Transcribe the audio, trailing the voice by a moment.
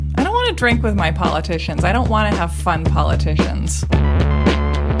to drink with my politicians. I don't want to have fun politicians.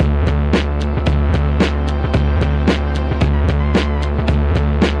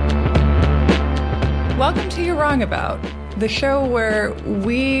 Welcome to You're Wrong About, the show where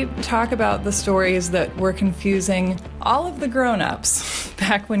we talk about the stories that were confusing all of the grown-ups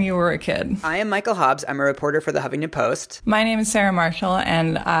back when you were a kid. I am Michael Hobbs. I'm a reporter for the Huffington Post. My name is Sarah Marshall,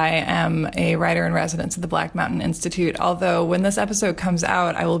 and I am a writer-in-residence at the Black Mountain Institute, although when this episode comes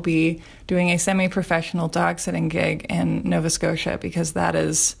out, I will be doing a semi-professional dog-sitting gig in Nova Scotia because that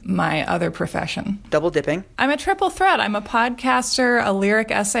is my other profession. Double dipping. I'm a triple threat. I'm a podcaster, a lyric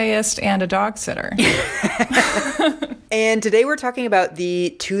essayist, and a dog sitter. And today we're talking about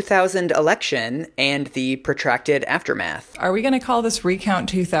the 2000 election and the protracted aftermath. Are we going to call this Recount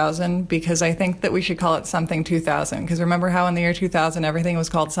 2000? Because I think that we should call it something 2000. Because remember how in the year 2000 everything was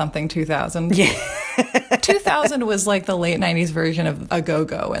called something 2000? Yeah. 2000 was like the late 90s version of a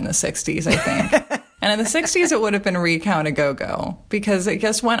go-go in the 60s, I think. And in the 60s, it would have been Recount a Go-Go because it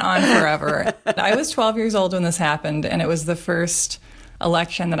just went on forever. I was 12 years old when this happened, and it was the first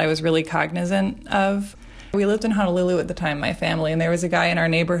election that I was really cognizant of. We lived in Honolulu at the time, my family, and there was a guy in our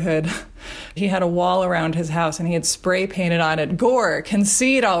neighborhood. He had a wall around his house, and he had spray painted on it, "Gore,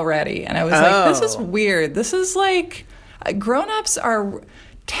 concede already." And I was like, this is weird. This is like, grown-ups are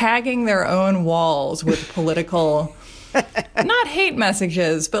tagging their own walls with political, not hate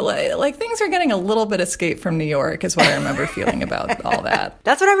messages, but like things are getting a little bit escape from New York is what I remember feeling about all that.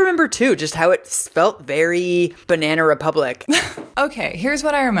 That's what I remember, too, just how it felt very Banana Republic. Okay, here's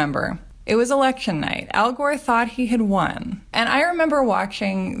what I remember. It was election night. Al Gore thought he had won. And I remember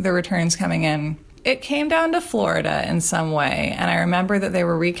watching the returns coming in. It came down to Florida in some way, and I remember that they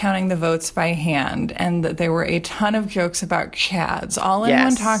were recounting the votes by hand, and that there were a ton of jokes about chads. All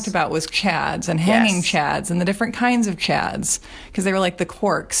anyone talked about was chads and hanging chads and the different kinds of chads, because they were like the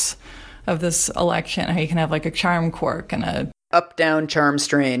quarks of this election. How you can have like a charm quark and a up, down, charm,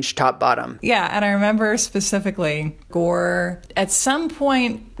 strange, top, bottom. Yeah, and I remember specifically Gore at some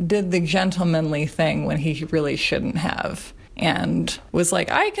point did the gentlemanly thing when he really shouldn't have. And was like,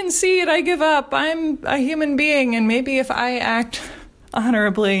 I concede, I give up, I'm a human being, and maybe if I act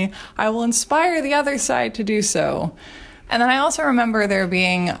honorably, I will inspire the other side to do so. And then I also remember there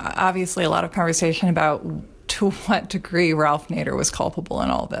being obviously a lot of conversation about to what degree Ralph Nader was culpable in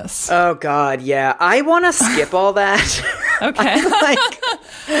all this. Oh, God, yeah. I want to skip all that. Okay.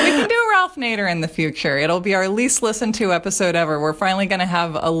 We can do Ralph Nader in the future. It'll be our least listened to episode ever. We're finally going to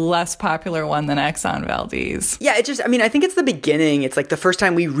have a less popular one than Exxon Valdez. Yeah, I think it's the beginning. It's like the first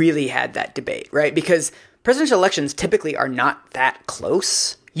time we really had that debate, right? Because presidential elections typically are not that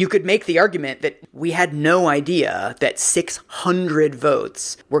close. You could make the argument that we had no idea that 600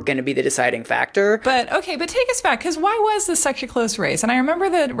 votes were going to be the deciding factor. But take us back, because why was this such a close race? And I remember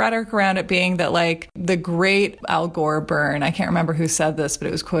the rhetoric around it being that, like, the great Al Gore burn, I can't remember who said this, but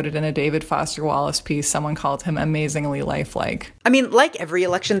it was quoted in a David Foster Wallace piece. Someone called him amazingly lifelike. I mean, like every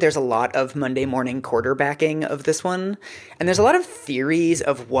election, there's a lot of Monday morning quarterbacking of this one. And there's a lot of theories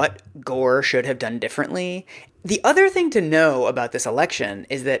of what Gore should have done differently. The other thing to know about this election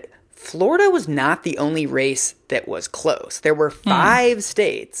is that Florida was not the only race that was close. There were 5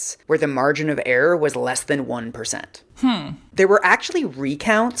 states where the margin of error was less than 1%. There were actually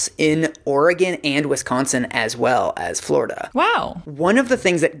recounts in Oregon and Wisconsin as well as Florida. Wow. One of the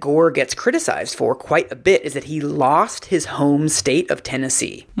things that Gore gets criticized for quite a bit is that he lost his home state of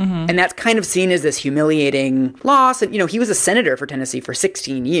Tennessee. And that's kind of seen as this humiliating loss. And, he was a senator for Tennessee for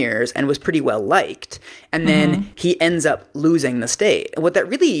 16 years and was pretty well liked. And then he ends up losing the state. And what that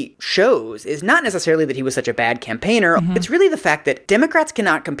really shows is not necessarily that he was such a bad campaigner. It's really the fact that Democrats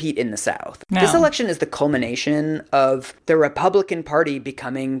cannot compete in the South. No. This election is the culmination of the Republican Party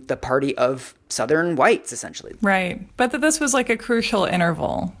becoming the party of Southern whites, essentially. Right. But that this was like a crucial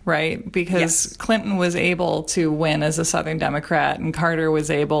interval, right? Because Clinton was able to win as a Southern Democrat and Carter was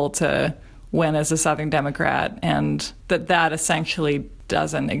able to win as a Southern Democrat, and that essentially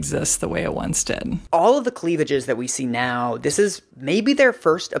doesn't exist the way it once did. All of the cleavages that we see now, this is maybe their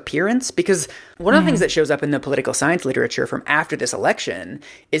first appearance, because one of the things that shows up in the political science literature from after this election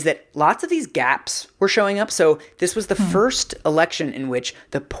is that lots of these gaps were showing up. So this was the first election in which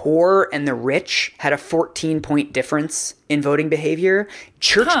the poor and the rich had a 14-point difference in voting behavior.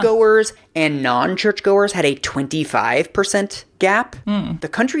 Churchgoers and non-churchgoers had a 25% gap. The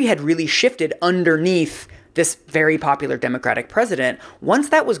country had really shifted underneath this very popular Democratic president. Once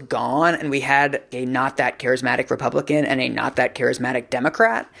that was gone and we had a not that charismatic Republican and a not that charismatic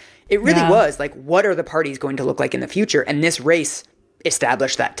Democrat, it really was like, what are the parties going to look like in the future? And this race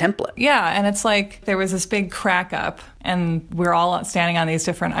establish that template. Yeah, and it's like there was this big crack up, and we're all standing on these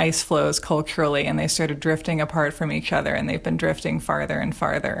different ice floes culturally, and they started drifting apart from each other, and they've been drifting farther and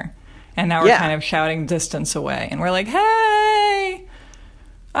farther. And now we're kind of shouting distance away, and we're like, hey,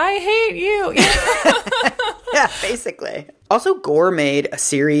 I hate you. Yeah, basically. Also, Gore made a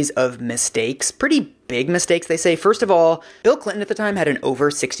series of mistakes, pretty big mistakes, they say. First of all, Bill Clinton at the time had an over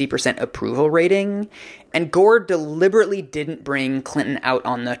 60% approval rating, and Gore deliberately didn't bring Clinton out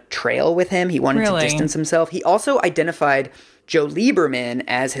on the trail with him. He wanted to distance himself. He also identified Joe Lieberman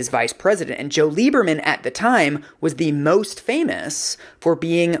as his vice president, and Joe Lieberman at the time was the most famous for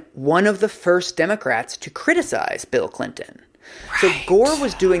being one of the first Democrats to criticize Bill Clinton. Right. So Gore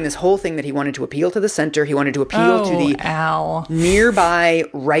was doing this whole thing that he wanted to appeal to the center. He wanted to appeal to the nearby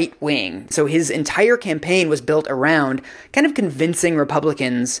right wing. So his entire campaign was built around kind of convincing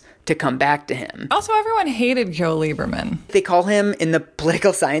Republicans to come back to him. Also, everyone hated Joe Lieberman. They call him, in the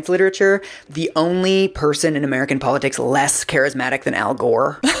political science literature, the only person in American politics less charismatic than Al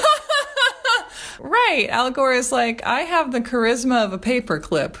Gore. Right. Al Gore is like, I have the charisma of a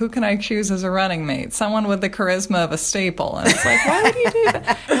paperclip. Who can I choose as a running mate? Someone with the charisma of a staple. And it's like, why would you do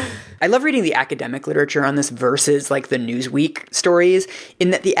that? I love reading the academic literature on this versus like the Newsweek stories,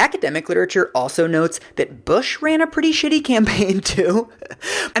 in that the academic literature also notes that Bush ran a pretty shitty campaign too.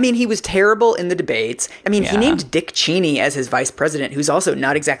 I mean, he was terrible in the debates. I mean, he named Dick Cheney as his vice president, who's also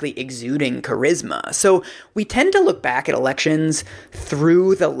not exactly exuding charisma. So we tend to look back at elections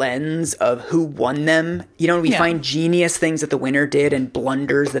through the lens of who won them. You know, we find genius things that the winner did and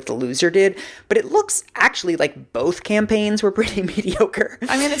blunders that the loser did. But it looks actually like both campaigns were pretty mediocre.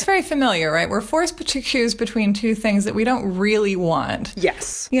 I mean, it's very familiar, right? We're forced to choose between two things that we don't really want.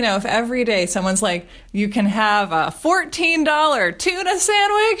 Yes. You know, if every day someone's like, you can have a $14 tuna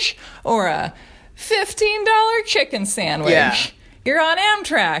sandwich or a $15 chicken sandwich. Yeah. You're on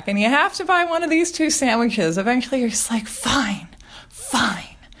Amtrak and you have to buy one of these two sandwiches. Eventually you're just like, fine,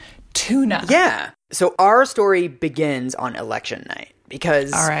 tuna. Yeah. So our story begins on election night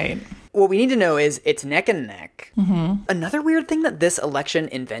because... All right. What we need to know is it's neck and neck. Mm-hmm. Another weird thing that this election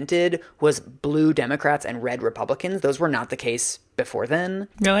invented was blue Democrats and red Republicans. Those were not the case before then.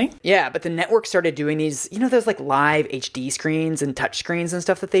 Really? Yeah, but the network started doing these, you know, those like live HD screens and touch screens and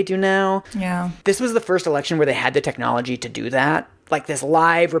stuff that they do now. Yeah. This was the first election where they had the technology to do that. Like this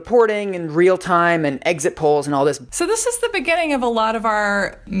live reporting in real time and exit polls and all this. So this is the beginning of a lot of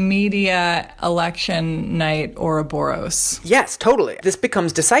our media election night Ouroboros. Yes, totally. This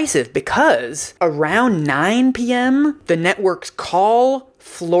becomes decisive because around 9 p.m., the networks call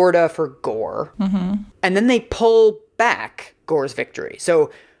Florida for Gore, and then they pull back Gore's victory.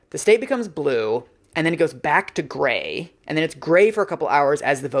 So the state becomes blue, and then it goes back to gray, and then it's gray for a couple hours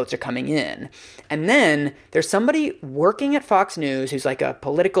as the votes are coming in. And then there's somebody working at Fox News who's like a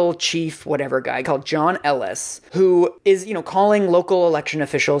political chief whatever guy called John Ellis, who is, you know, calling local election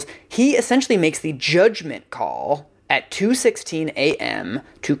officials. He essentially makes the judgment call at 2:16 a.m.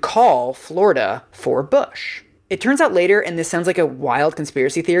 to call Florida for Bush. It turns out later, and this sounds like a wild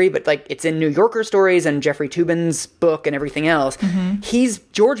conspiracy theory, but like it's in New Yorker stories and Jeffrey Toobin's book and everything else. He's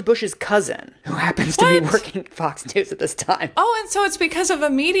George Bush's cousin who happens to be working at Fox News at this time. Oh, and so it's because of a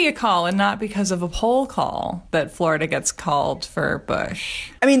media call and not because of a poll call that Florida gets called for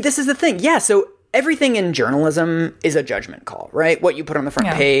Bush. I mean, this is the thing. Yeah, so everything in journalism is a judgment call, right? What you put on the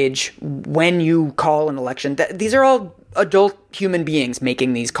front page, when you call an election, these are all adult human beings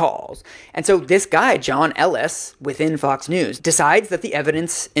making these calls. And so this guy, John Ellis, within Fox News, decides that the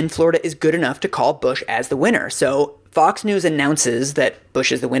evidence in Florida is good enough to call Bush as the winner. So Fox News announces that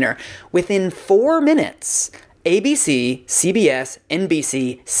Bush is the winner. Within 4 minutes, ABC, CBS,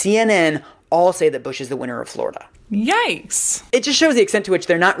 NBC, CNN all say that Bush is the winner of Florida. Yikes. It just shows the extent to which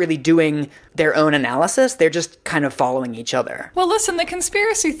they're not really doing their own analysis. They're just kind of following each other. Well, listen, the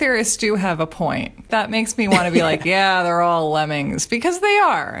conspiracy theorists do have a point. That makes me want to be like, yeah, they're all lemmings, because they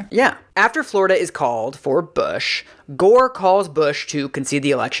are. Yeah. After Florida is called for Bush, Gore calls Bush to concede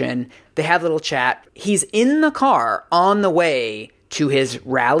the election. They have a little chat. He's in the car on the way to his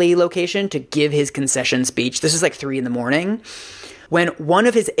rally location to give his concession speech. This is like 3 a.m. when one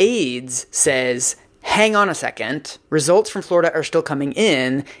of his aides says, hang on a second, results from Florida are still coming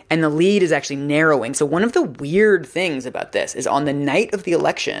in, and the lead is actually narrowing. So one of the weird things about this is on the night of the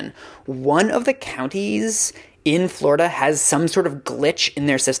election, one of the counties in Florida has some sort of glitch in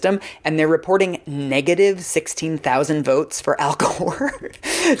their system, and they're reporting negative 16,000 votes for Al Gore.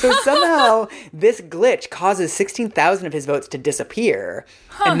 So somehow this glitch causes 16,000 of his votes to disappear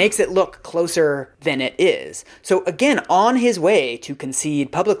and makes it look closer than it is. So again, on his way to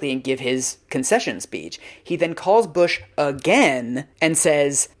concede publicly and give his concession speech, he then calls Bush again and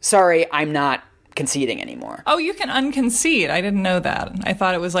says, sorry, I'm not conceding anymore. Oh, you can unconcede. I didn't know that. I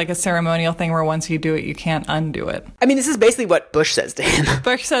thought it was like a ceremonial thing where once you do it, you can't undo it. I mean, this is basically what Bush says to him.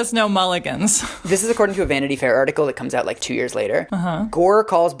 Bush says no mulligans. This is according to a Vanity Fair article that comes out like 2 years later. Gore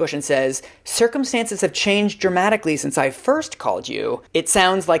calls Bush and says, circumstances have changed dramatically since I first called you. It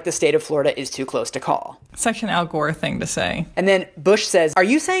sounds like the state of Florida is too close to call. Such an Al Gore thing to say. And then Bush says, are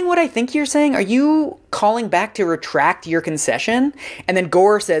you saying what I think you're saying? Are you calling back to retract your concession? And then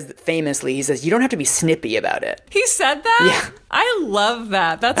Gore says, famously, he says, you don't have to be snippy about it. He said that? Yeah. I love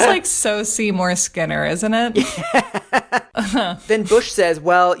that. That's like so Seymour Skinner, isn't it? Then Bush says,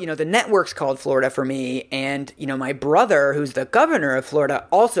 well, the network's called Florida for me. And, my brother, who's the governor of Florida,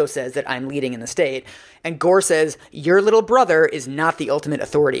 also says that I'm leading in the state. And Gore says, your little brother is not the ultimate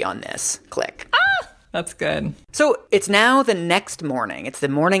authority on this. Click. That's good. So it's now the next morning. It's the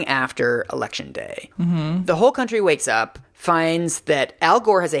morning after Election Day. The whole country wakes up, finds that Al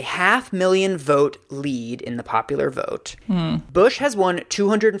Gore has a 500,000 vote lead in the popular vote. Bush has won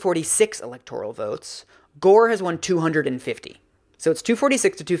 246 electoral votes. Gore has won 250. So it's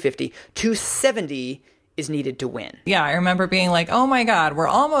 246 to 250. 270 is needed to win. Yeah, I remember being like, oh my God, we're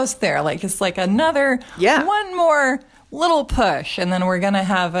almost there. Like, it's like another one more little push, and then we're going to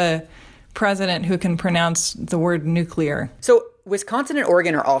have a president who can pronounce the word nuclear. So Wisconsin and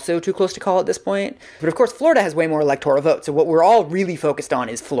Oregon are also too close to call at this point. But of course, Florida has way more electoral votes. So what we're all really focused on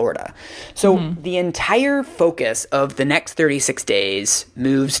is Florida. So the entire focus of the next 36 days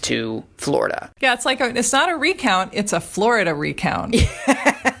moves to Florida. Yeah, it's like it's not a recount. It's a Florida recount.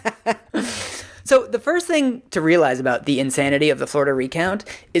 So the first thing to realize about the insanity of the Florida recount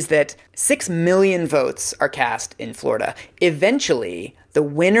is that 6 million votes are cast in Florida. Eventually, the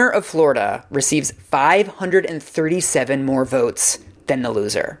winner of Florida receives 537 more votes than the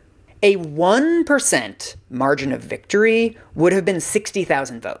loser. A 1% margin of victory would have been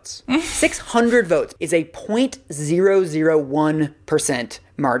 60,000 votes. 600 votes is a 0.001%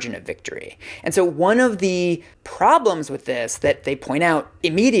 margin of victory. And so one of the problems with this that they point out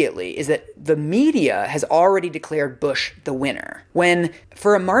immediately is that the media has already declared Bush the winner. When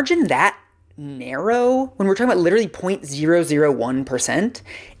for a margin that narrow, when we're talking about literally 0.001%,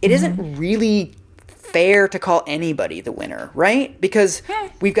 it isn't really fair to call anybody the winner, right? Because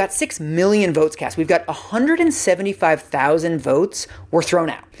we've got 6 million votes cast. We've got 175,000 votes were thrown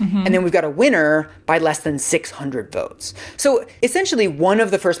out. And then we've got a winner by less than 600 votes. So essentially, one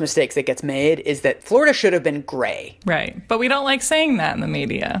of the first mistakes that gets made is that Florida should have been gray. Right. But we don't like saying that in the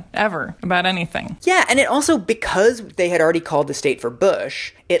media, ever, about anything. Yeah, and it also, because they had already called the state for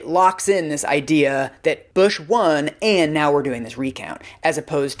Bush, it locks in this idea that Bush won and now we're doing this recount, as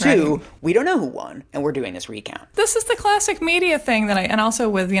opposed to, we don't know who won and we're doing this recount. This is the classic media thing and also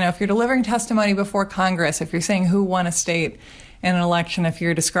with, if you're delivering testimony before Congress, if you're saying who won a state in an election, if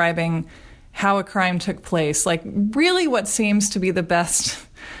you're describing how a crime took place, like really what seems to be the best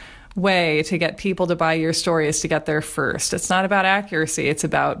way to get people to buy your story is to get there first. It's not about accuracy. It's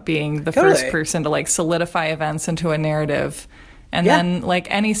about being the first person to like solidify events into a narrative. And then like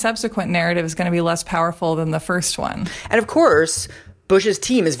any subsequent narrative is going to be less powerful than the first one. And of course, Bush's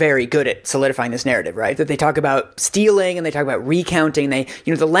team is very good at solidifying this narrative, right? That they talk about stealing and they talk about recounting. They,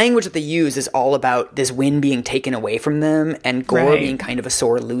 the language that they use is all about this win being taken away from them and Gore being kind of a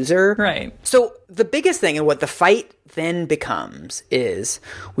sore loser. Right. So the biggest thing and what the fight then becomes is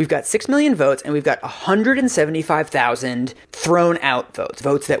we've got 6 million votes and we've got 175,000 thrown out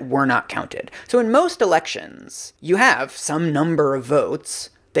votes that were not counted. So in most elections, you have some number of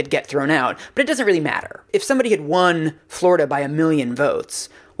votes that get thrown out, but it doesn't really matter. If somebody had won Florida by 1 million votes,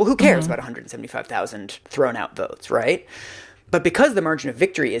 well, who cares about 175,000 thrown out votes, right? But because the margin of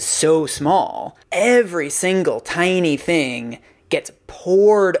victory is so small, every single tiny thing gets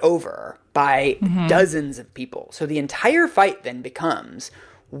poured over by dozens of people. So the entire fight then becomes,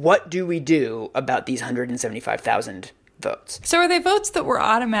 what do we do about these 175,000 votes? So are they votes that were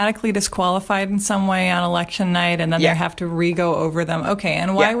automatically disqualified in some way on election night and then they have to re-go over them? Okay,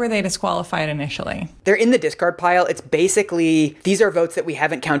 and why were they disqualified initially? They're in the discard pile. It's basically, these are votes that we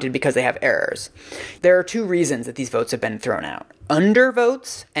haven't counted because they have errors. There are two reasons that these votes have been thrown out.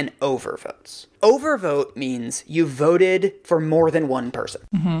 undervotes and overvotes. Overvote means you voted for more than one person.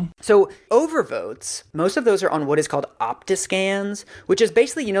 So overvotes, most of those are on what is called optiscans, which is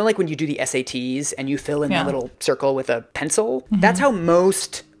basically, you know, like when you do the SATs and you fill in the little circle with a pencil? That's how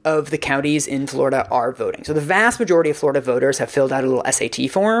most of the counties in Florida are voting. So the vast majority of Florida voters have filled out a little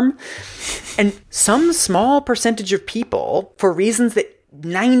SAT form. And some small percentage of people, for reasons that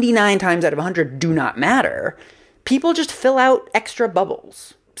 99 times out of 100 do not matter, people just fill out extra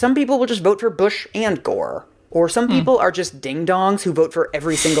bubbles. Some people will just vote for Bush and Gore. Or some people are just ding-dongs who vote for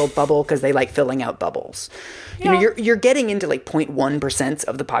every single bubble because they like filling out bubbles. You know, you're getting into like 0.1%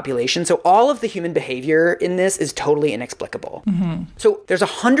 of the population. So all of the human behavior in this is totally inexplicable. So there's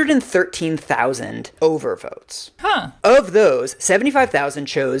 113,000 overvotes. Of those, 75,000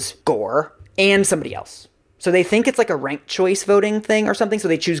 chose Gore and somebody else. So they think it's like a ranked choice voting thing or something. So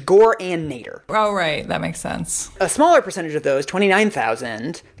they choose Gore and Nader. Oh, right. That makes sense. A smaller percentage of those,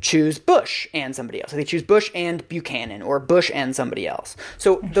 29,000, choose Bush and somebody else. So they choose Bush and Buchanan or Bush and somebody else.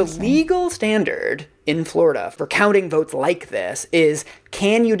 So the legal standard in Florida for counting votes like this is,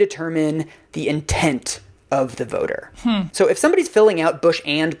 can you determine the intent of the voter? So if somebody's filling out Bush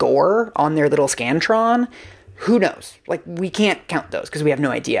and Gore on their little Scantron, who knows? Like, we can't count those because we have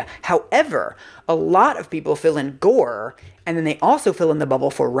no idea. However, a lot of people fill in Gore, and then they also fill in the bubble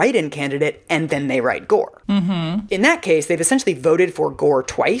for write-in candidate, and then they write Gore. In that case, they've essentially voted for Gore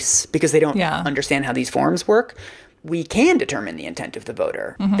twice because they don't understand how these forms work. We can determine the intent of the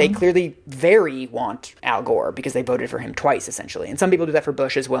voter. They clearly very want Al Gore because they voted for him twice, essentially. And some people do that for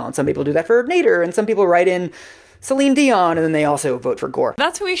Bush as well, and some people do that for Nader, and some people write in Celine Dion, and then they also vote for Gore.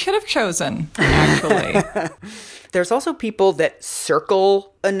 That's who we should have chosen, actually. There's also people that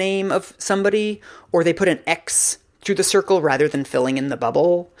circle a name of somebody, or they put an X through the circle rather than filling in the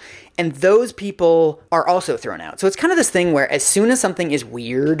bubble. And those people are also thrown out. So it's kind of this thing where as soon as something is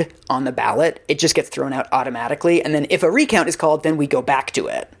weird on the ballot, it just gets thrown out automatically. And then if a recount is called, then we go back to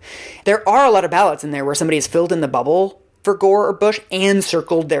it. There are a lot of ballots in there where somebody has filled in the bubble for Gore or Bush and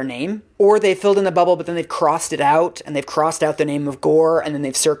circled their name. Or they filled in the bubble, but then they've crossed it out, and they've crossed out the name of Gore, and then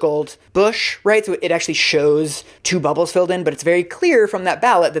they've circled Bush, right? So it actually shows two bubbles filled in, but it's very clear from that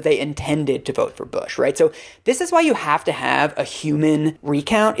ballot that they intended to vote for Bush, right? So this is why you have to have a human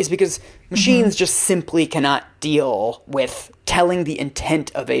recount, is because machines just simply cannot deal with telling the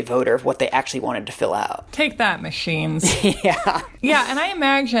intent of a voter of what they actually wanted to fill out. Take that, machines. Yeah. Yeah, and I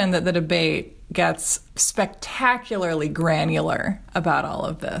imagine that the debate gets spectacularly granular about all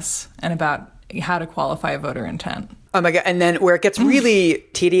of this and about how to qualify voter intent. Oh my God. And then where it gets really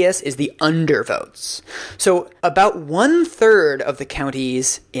tedious is the undervotes. So about 1/3 of the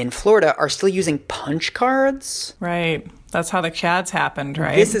counties in Florida are still using punch cards. Right. That's how the chads happened,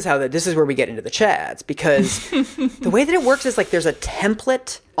 right? This is where we get into the chads, because the way that it works is like there's a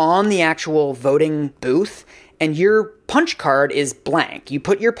template on the actual voting booth, and your punch card is blank. You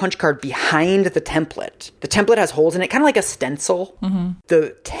put your punch card behind the template. The template has holes in it, kind of like a stencil.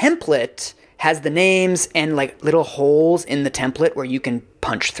 The template has the names and like little holes in the template where you can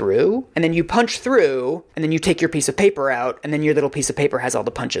punch through. And then you punch through, and then you take your piece of paper out, and then your little piece of paper has all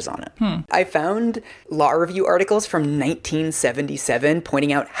the punches on it. I found law review articles from 1977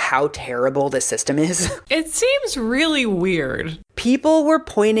 pointing out how terrible this system is. It seems really weird. People were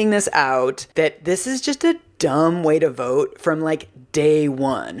pointing this out, that this is just a dumb way to vote from like day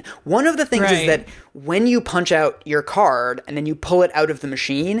one. One of the things is that when you punch out your card and then you pull it out of the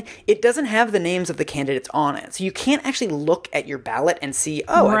machine, it doesn't have the names of the candidates on it. So you can't actually look at your ballot and see,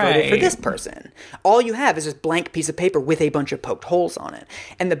 oh, I voted for this person. All you have is this blank piece of paper with a bunch of poked holes on it.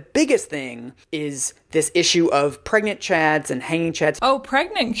 And the biggest thing is this issue of pregnant chads and hanging chads. Oh,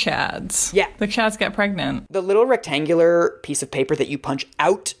 pregnant chads. Yeah. The chads get pregnant. The little rectangular piece of paper that you punch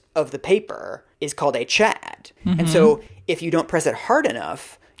out of the paper is called a chad. And so if you don't press it hard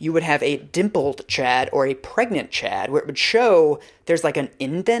enough, you would have a dimpled chad or a pregnant chad, where it would show there's like an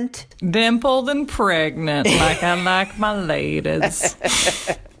indent. Dimpled and pregnant, like I like my ladies.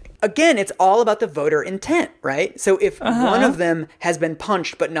 Again, it's all about the voter intent, right? So if one of them has been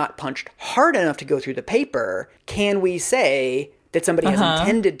punched but not punched hard enough to go through the paper, can we say that somebody has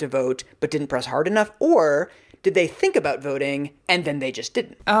intended to vote but didn't press hard enough? Or did they think about voting and then they just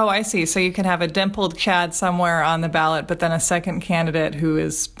didn't? Oh, I see. So you can have a dimpled chad somewhere on the ballot, but then a second candidate who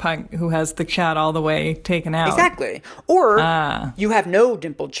has the chad all the way taken out. Exactly. Or you have no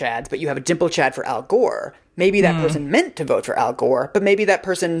dimpled chads, but you have a dimpled chad for Al Gore. Maybe that person meant to vote for Al Gore, but maybe that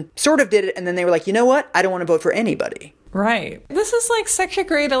person sort of did it, and then they were like, you know what? I don't want to vote for anybody. Right. This is like such a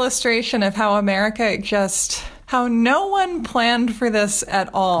great illustration of how America just how no one planned for this at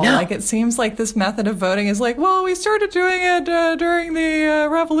all. No. Like, it seems like this method of voting is like, well, we started doing it during the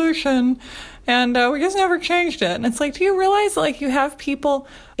revolution, and we just never changed it. And it's like, do you realize, like, you have people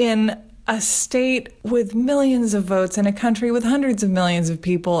in a state with millions of votes in a country with hundreds of millions of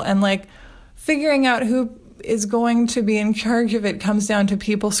people, and, like, figuring out who is going to be in charge of it comes down to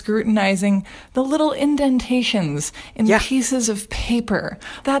people scrutinizing the little indentations in pieces of paper.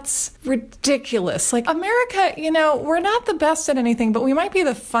 That's ridiculous. Like, America, you know, we're not the best at anything, but we might be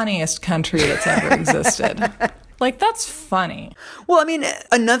the funniest country that's ever existed. Like, that's funny. Well, I mean,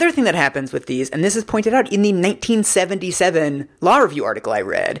 another thing that happens with these, and this is pointed out in the 1977 Law Review article I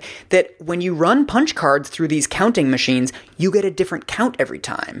read, that when you run punch cards through these counting machines, you get a different count every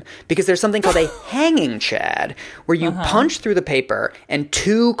time. Because there's something called a hanging chad, where you punch through the paper and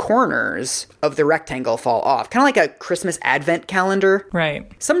 2 corners of the rectangle fall off. Kind of like a Christmas advent calendar.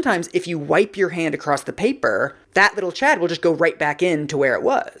 Right. Sometimes if you wipe your hand across the paper, that little chad will just go right back into where it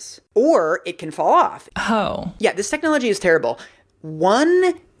was. Or it can fall off. Oh. Yeah, this technology is terrible.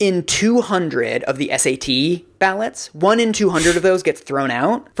 1 in 200 of the SAT ballots, 1 in 200 of those gets thrown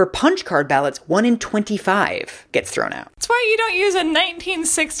out. For punch card ballots, 1 in 25 gets thrown out. That's why you don't use a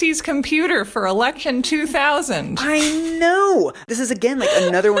 1960s computer for election 2000. I know. This is, again, like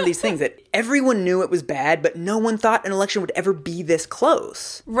another one of these things that everyone knew it was bad, but no one thought an election would ever be this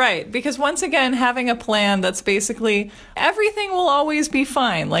close. Right, because once again, having a plan that's basically everything will always be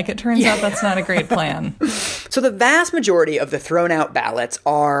fine. Like, it turns out that's not a great plan. So the vast majority of the thrown out ballots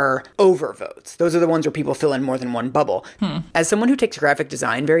are overvotes. Those are the ones where people fill in more than one bubble. As someone who takes graphic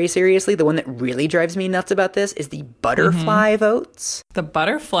design very seriously, the one that really drives me nuts about this is the butterfly votes. The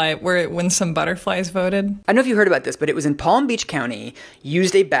butterfly, when some butterflies voted? I don't know if you heard about this, but it was in Palm Beach County,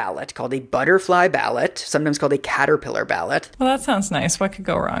 used a ballot called a butterfly ballot, sometimes called a caterpillar ballot. Well, that sounds nice. What could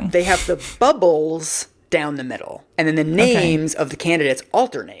go wrong? They have the bubbles down the middle, and then the names of the candidates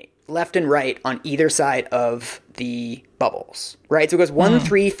alternate left and right on either side of the bubbles, right? So it goes 1,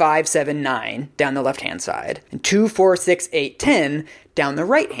 3, 5, 7, 9 down the left-hand side, and 2, 4, 6, 8, 10 down the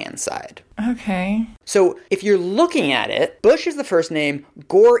right-hand side. Okay. So if you're looking at it, Bush is the first name,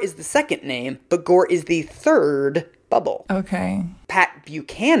 Gore is the second name, but Gore is the third bubble. Okay. Pat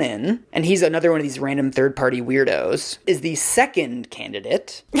Buchanan, and he's another one of these random third-party weirdos, is the second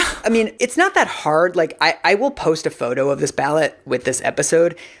candidate. I mean, it's not that hard. Like, I will post a photo of this ballot with this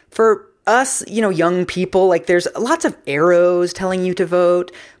episode. For us, you know, young people, like, there's lots of arrows telling you to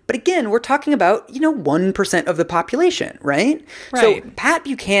vote. But again, we're talking about, 1% of the population, right? Right. So Pat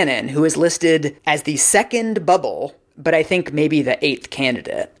Buchanan, who is listed as the second bubble, but I think maybe the 8th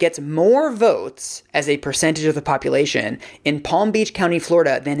candidate, gets more votes as a percentage of the population in Palm Beach County,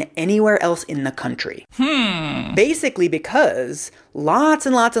 Florida, than anywhere else in the country. Basically because lots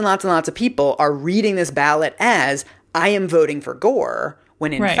and lots and lots and lots of people are reading this ballot as, I am voting for Gore,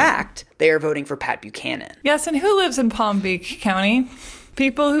 when in fact, they are voting for Pat Buchanan. Yes, and who lives in Palm Beach County?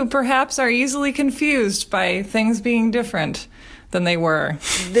 People who perhaps are easily confused by things being different than they were.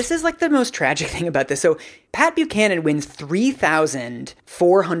 This is like the most tragic thing about this. So Pat Buchanan wins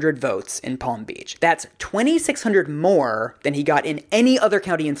 3,400 votes in Palm Beach. That's 2,600 more than he got in any other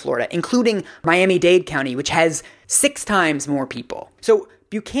county in Florida, including Miami-Dade County, which has 6 times more people. So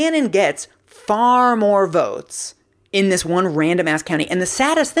Buchanan gets far more votes in this one random-ass county. And the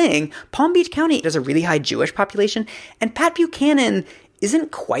saddest thing, Palm Beach County has a really high Jewish population, and Pat Buchanan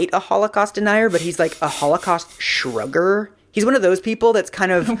isn't quite a Holocaust denier, but he's like a Holocaust shrugger. He's one of those people that's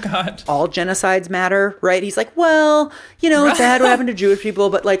kind of, all genocides matter, right? He's like, well, it's bad what happened to Jewish people,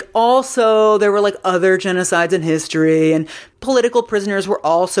 but like also there were like other genocides in history, and political prisoners were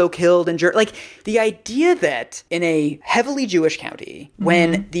also killed in like the idea that in a heavily Jewish county,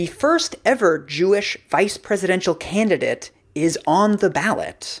 when the first ever Jewish vice presidential candidate is on the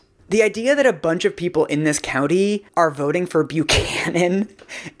ballot, the idea that a bunch of people in this county are voting for Buchanan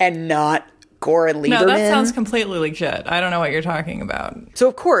and not Gore and Lieberman. No, that sounds completely legit. I don't know what you're talking about. So,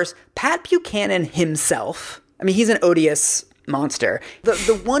 of course, Pat Buchanan himself, I mean, he's an odious monster.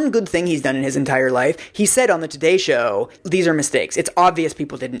 The one good thing he's done in his entire life, he said on the Today Show, these are mistakes. It's obvious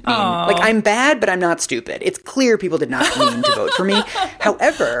people didn't mean, like, I'm bad, but I'm not stupid. It's clear people did not mean to vote for me.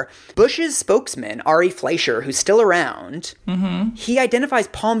 However, Bush's spokesman, Ari Fleischer, who's still around, he identifies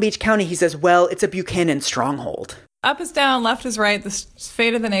Palm Beach County. He says, well, it's a Buchanan stronghold. Up is down, left is right. The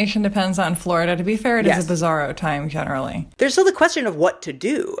fate of the nation depends on Florida. To be fair, it is a bizarro time generally. There's still the question of what to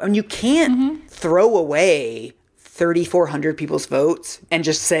do. I mean, you can't throw away 3,400 people's votes and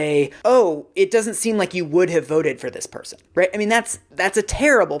just say, oh, it doesn't seem like you would have voted for this person, right? I mean, that's a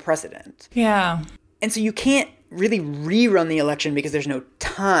terrible precedent. Yeah. And so you can't really rerun the election because there's no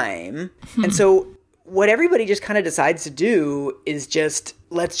time. And so what everybody just kind of decides to do is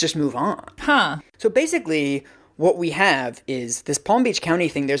let's just move on. Huh. So basically, what we have is this Palm Beach County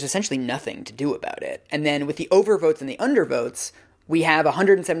thing, there's essentially nothing to do about it. And then with the overvotes and the undervotes, we have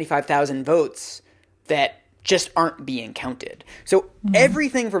 175,000 votes that just aren't being counted. So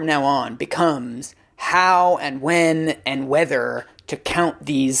everything from now on becomes how and when and whether to count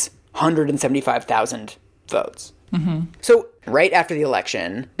these 175,000 votes. So right after the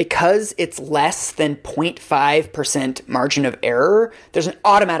election, because it's less than 0.5% margin of error, there's an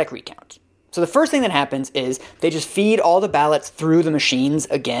automatic recount. So the first thing that happens is they just feed all the ballots through the machines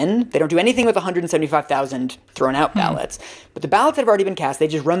again. They don't do anything with 175,000 thrown out ballots. But the ballots that have already been cast, they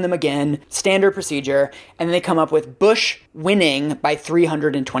just run them again, standard procedure, and then they come up with Bush winning by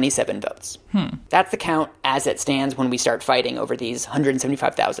 327 votes. That's the count as it stands when we start fighting over these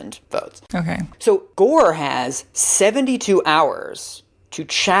 175,000 votes. Okay. So Gore has 72 hours to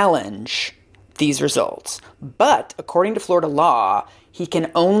challenge these results. But according to Florida law, he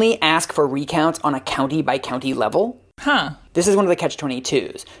can only ask for recounts on a county-by-county level. Huh. This is one of the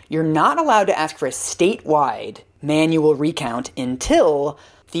catch-22s. You're not allowed to ask for a statewide manual recount until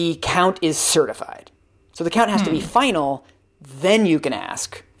the count is certified. So the count has to be final, then you can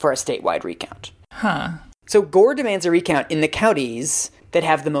ask for a statewide recount. Huh. So Gore demands a recount in the counties that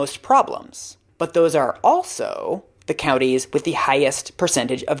have the most problems. But those are also the counties with the highest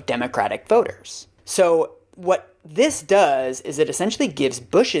percentage of Democratic voters. So what this does is it essentially gives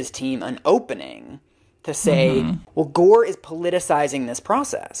Bush's team an opening to say, well, Gore is politicizing this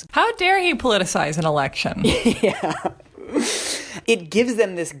process. How dare he politicize an election? Yeah. It gives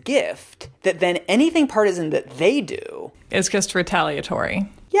them this gift that then anything partisan that they do It's just retaliatory.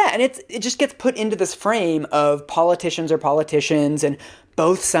 Yeah, and it just gets put into this frame of politicians are politicians and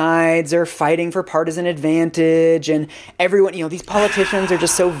both sides are fighting for partisan advantage and everyone, these politicians are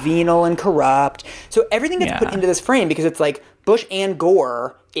just so venal and corrupt. So everything gets put into this frame because it's like Bush and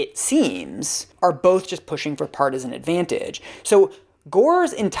Gore, it seems, are both just pushing for partisan advantage. So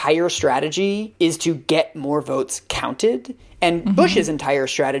Gore's entire strategy is to get more votes counted, and Bush's entire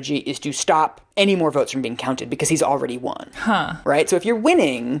strategy is to stop any more votes from being counted because he's already won. Right? So if you're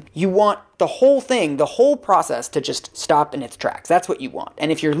winning, you want the whole thing, the whole process to just stop in its tracks. That's what you want.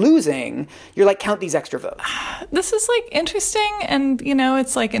 And if you're losing, you're like, count these extra votes. This is interesting, and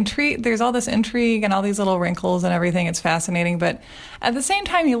it's intrigue. There's all this intrigue and all these little wrinkles and everything. It's fascinating, but at the same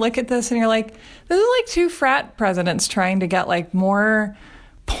time, you look at this and you're like, this is like two frat presidents trying to get more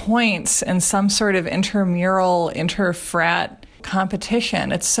points in some sort of intramural, inter-frat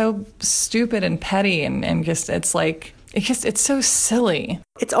competition. It's so stupid and petty and just, it's so silly.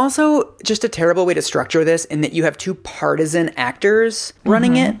 It's also just a terrible way to structure this in that you have two partisan actors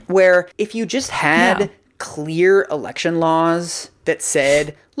running it, where if you just had clear election laws that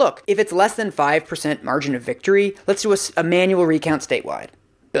said, look, if it's less than 5% margin of victory, let's do a manual recount statewide.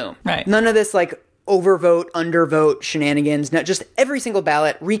 Boom. Right. None of this overvote, undervote shenanigans. No, just every single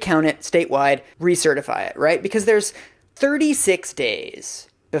ballot, recount it statewide, recertify it, right? Because there's 36 days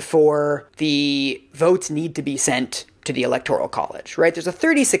before the votes need to be sent to the Electoral College, right? There's a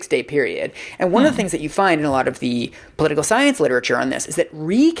 36-day period. And one of the things that you find in a lot of the political science literature on this is that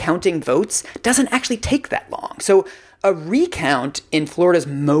recounting votes doesn't actually take that long. So a recount in Florida's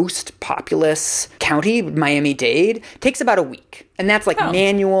most populous county, Miami-Dade, takes about a week. And that's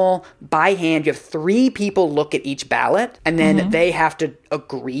manual, by hand. You have 3 people look at each ballot, and then they have to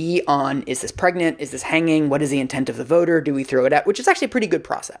agree on, is this pregnant? Is this hanging? What is the intent of the voter? Do we throw it out? Which is actually a pretty good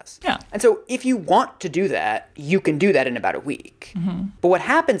process. Yeah. And so if you want to do that, you can do that in about a week. But what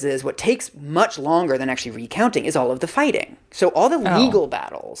happens is what takes much longer than actually recounting is all of the fighting. So all the legal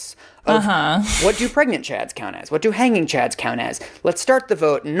battles of what do pregnant chads count as? What do hanging chads count as? Let's start the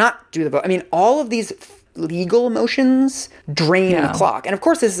vote and not do the vote. I mean, all of these legal motions drain the clock. And of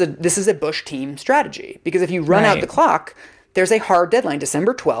course, this is a Bush team strategy, because if you run out the clock, there's a hard deadline,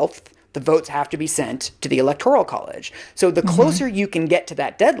 December 12th. The votes have to be sent to the Electoral College. So the closer you can get to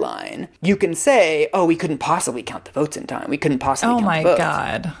that deadline, you can say, oh, we couldn't possibly count the votes in time. We couldn't possibly count the votes. Oh,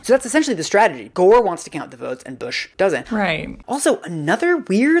 my God. So that's essentially the strategy. Gore wants to count the votes, and Bush doesn't. Right. Also, another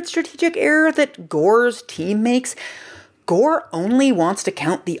weird strategic error that Gore's team makes, Gore only wants to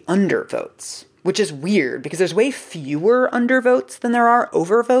count the undervotes, which is weird because there's way fewer undervotes than there are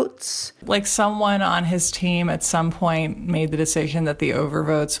overvotes. Someone on his team at some point made the decision that the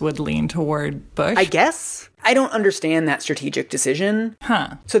overvotes would lean toward Bush? I guess. I don't understand that strategic decision.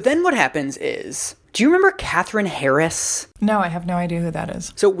 Huh. So then what happens is Do you remember Katherine Harris? No, I have no idea who that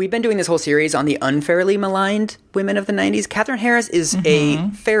is. So we've been doing this whole series on the unfairly maligned women of the 90s. Katherine Harris is a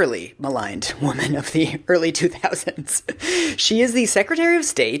fairly maligned woman of the early 2000s. She is the Secretary of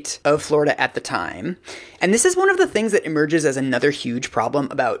State of Florida at the time. And this is one of the things that emerges as another huge problem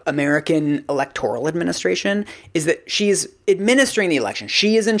about American electoral administration, is that she's administering the election.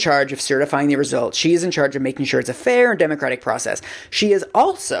 She is in charge of certifying the results. She is in charge of making sure it's a fair and democratic process. She is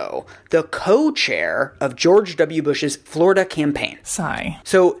also the co-chair of George W. Bush's Florida campaign. Sigh.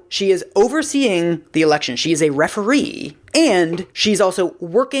 So she is overseeing the election. She is a referee, and she's also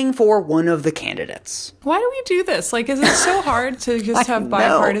working for one of the candidates. Why do we do this? Like, is it so hard to just have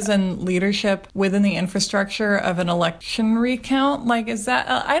bipartisan leadership within the infrastructure of an election recount? Like, is that,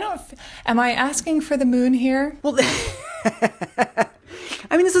 am I asking for the moon here? Well,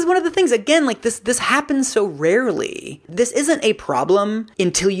 I mean, this is one of the things, again, like this happens so rarely. This isn't a problem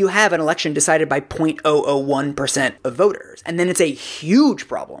until you have an election decided by 0.001% of voters. And then it's a huge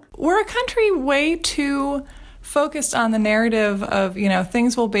problem. We're a country way too focused on the narrative of,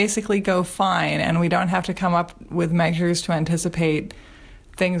 things will basically go fine and we don't have to come up with measures to anticipate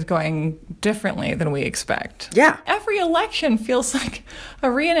things going differently than we expect. Yeah. Every election feels like a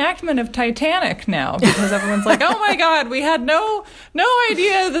reenactment of Titanic now, because everyone's like, oh my God, we had no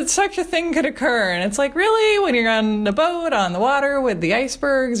idea that such a thing could occur. And it's like, really? When you're on a boat on the water with the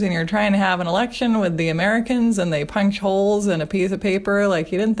icebergs and you're trying to have an election with the Americans and they punch holes in a piece of paper,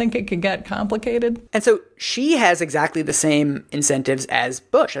 like you didn't think it could get complicated? And so she has exactly the same incentives as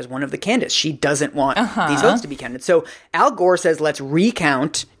Bush, as one of the candidates. She doesn't want these votes to be counted. So Al Gore says, let's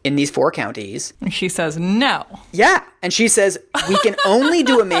recount in these 4 counties. And she says no. Yeah. And she says we can only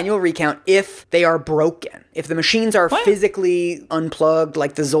do a manual recount if they are broken. If the machines are physically unplugged,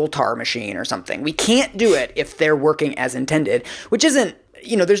 like the Zoltar machine or something. We can't do it if they're working as intended, which isn't,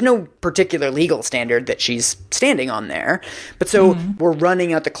 there's no particular legal standard that she's standing on there. But so we're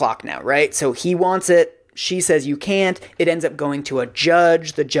running out the clock now, right? So he wants it. She says you can't. It ends up going to a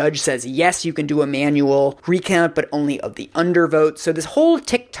judge. The judge says, yes, you can do a manual recount, but only of the undervotes. So this whole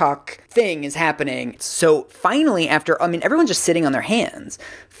TikTok thing is happening. So finally, everyone's just sitting on their hands.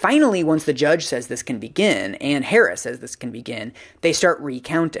 Finally, once the judge says this can begin, and Harris says this can begin, they start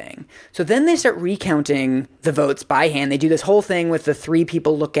recounting. So then they start recounting the votes by hand. They do this whole thing with the 3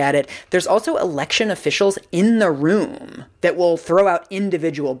 people look at it. There's also election officials in the room that will throw out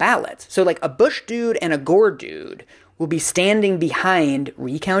individual ballots. So like a Bush dude and a Gore dude will be standing behind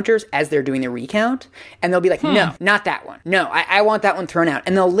recounters as they're doing the recount, and they'll be like, no, not that one. No, I want that one thrown out.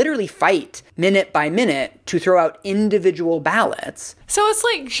 And they'll literally fight minute by minute to throw out individual ballots. So it's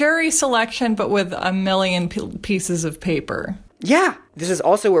like jury selection, but with a million pieces of paper. Yeah. This is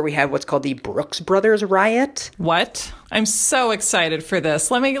also where we have what's called the Brooks Brothers riot. What? I'm so excited for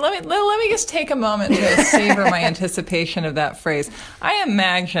this. Let me just take a moment to savor my anticipation of that phrase. I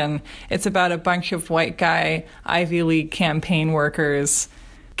imagine it's about a bunch of white guy Ivy League campaign workers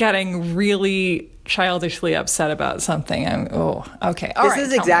getting really childishly upset about something. Okay. This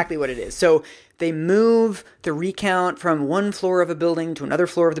is exactly what it is. So they move the recount from one floor of a building to another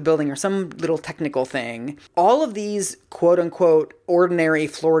floor of the building, or some little technical thing. All of these quote-unquote ordinary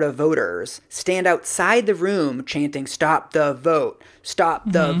Florida voters stand outside the room chanting, stop the vote,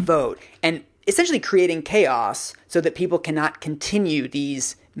 stop the vote, and essentially creating chaos so that people cannot continue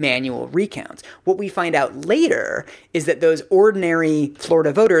these manual recounts. What we find out later is that those ordinary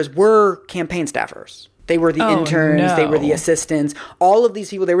Florida voters were campaign staffers. They were the interns, they were the assistants, all of these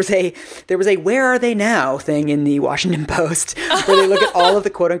people. There was a where are they now thing in the Washington Post where they look at all of the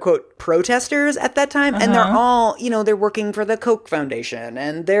quote unquote protesters at that time, and they're all, they're working for the Koch Foundation,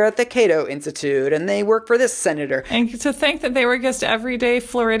 and they're at the Cato Institute, and they work for this senator. And to think that they were just everyday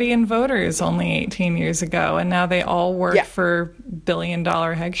Floridian voters only 18 years ago, and now they all work for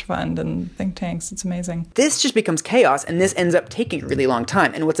billion-dollar hedge fund and think tanks. It's amazing. This just becomes chaos, and this ends up taking a really long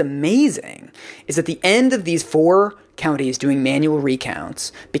time. And what's amazing is at the end of these 4 counties doing manual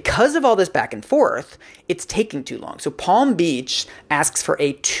recounts, because of all this back and forth, it's taking too long. So Palm Beach asks for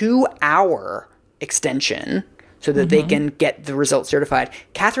a 2-hour extension so that they can get the results certified.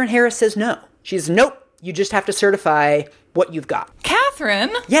 Katherine Harris says no. She says, nope, you just have to certify what you've got.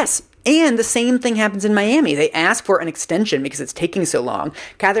 Katherine? Yes. And the same thing happens in Miami. They ask for an extension because it's taking so long.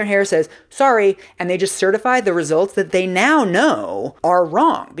 Katherine Harris says, sorry, and they just certify the results that they now know are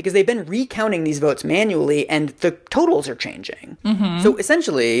wrong because they've been recounting these votes manually and the totals are changing. So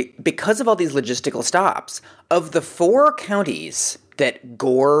essentially, because of all these logistical stops, of the 4 counties that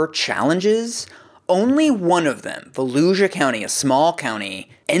Gore challenges, only one of them, Volusia County, a small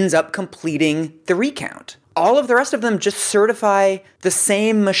county, ends up completing the recount. All of the rest of them just certify the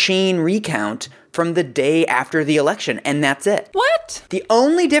same machine recount from the day after the election, and that's it. What? The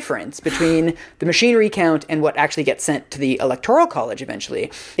only difference between the machine recount and what actually gets sent to the Electoral College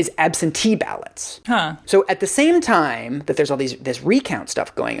eventually is absentee ballots. Huh. So at the same time that there's all this recount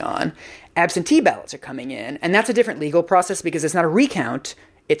stuff going on, absentee ballots are coming in, and that's a different legal process because it's not a recount,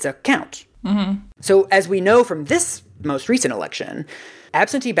 it's a count. Mm-hmm. So as we know from this most recent election,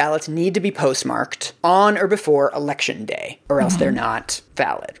 absentee ballots need to be postmarked on or before Election Day, or else they're not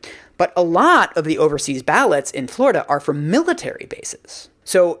valid. But a lot of the overseas ballots in Florida are from military bases.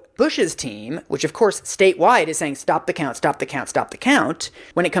 So Bush's team, which of course statewide is saying stop the count, stop the count, stop the count,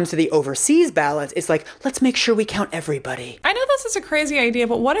 when it comes to the overseas ballots, it's like, let's make sure we count everybody. I know this is a crazy idea,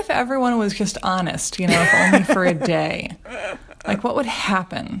 but what if everyone was just honest, if only for a day? Like, what would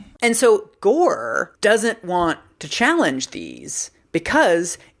happen? And so Gore doesn't want to challenge these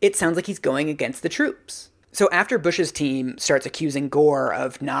because it sounds like he's going against the troops. So after Bush's team starts accusing Gore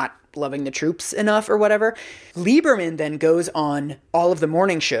of not loving the troops enough or whatever, Lieberman then goes on all of the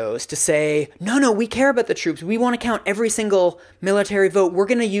morning shows to say, no, we care about the troops. We want to count every single military vote. We're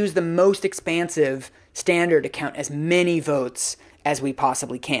going to use the most expansive standard to count as many votes as we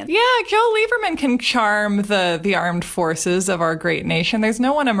possibly can. Yeah, Joe Lieberman can charm the armed forces of our great nation. There's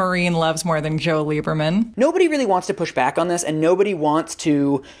no one a Marine loves more than Joe Lieberman. Nobody really wants to push back on this, and nobody wants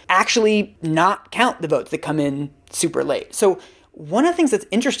to actually not count the votes that come in super late. So one of the things that's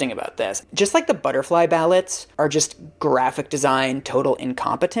interesting about this, just like the butterfly ballots are just graphic design, total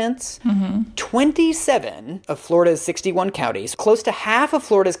incompetence, 27 of Florida's 61 counties, close to half of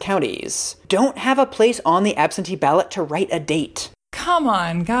Florida's counties, don't have a place on the absentee ballot to write a date. Come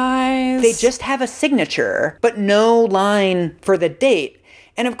on, guys. They just have a signature, but no line for the date.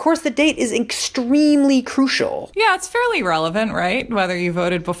 And of course, the date is extremely crucial. Yeah, it's fairly relevant, right? Whether you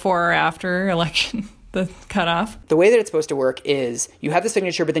voted before or after election. The cutoff. The way that it's supposed to work is you have the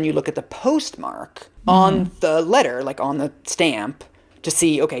signature, but then you look at the postmark on the letter, like on the stamp, to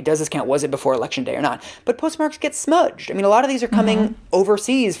see, okay, does this count? Was it before Election Day or not? But postmarks get smudged. I mean, a lot of these are coming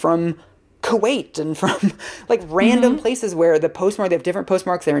overseas from Kuwait and from like random places where the postmark, they have different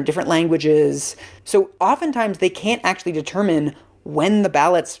postmarks, they're in different languages. So oftentimes they can't actually determine when the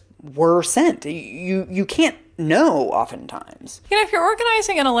ballots were sent. You can't know oftentimes. If you're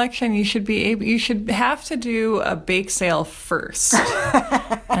organizing an election, you should have to do a bake sale first,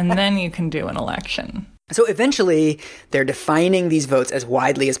 and then you can do an election. So eventually, they're defining these votes as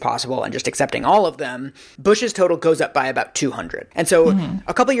widely as possible and just accepting all of them. Bush's total goes up by about 200. And so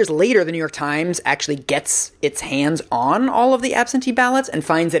a couple years later, the New York Times actually gets its hands on all of the absentee ballots and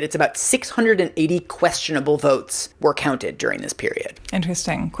finds that it's about 680 questionable votes were counted during this period.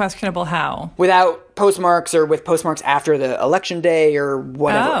 Interesting. Questionable how? Without postmarks or with postmarks after the election day or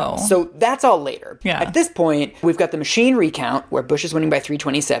whatever. Oh. So that's all later. Yeah. At this point, we've got the machine recount where Bush is winning by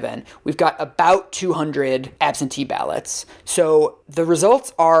 327. We've got about 200 absentee ballots. So the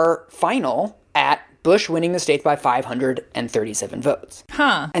results are final at Bush winning the states by 537 votes.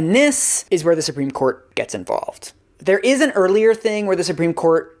 Huh. And this is where the Supreme Court gets involved. There is an earlier thing where the Supreme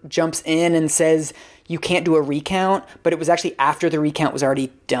Court jumps in and says you can't do a recount, but it was actually after the recount was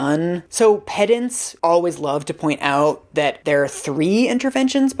already done. So pedants always love to point out that there are 3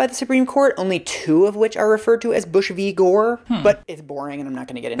 interventions by the Supreme Court, only 2 of which are referred to as Bush v. Gore. But it's boring and I'm not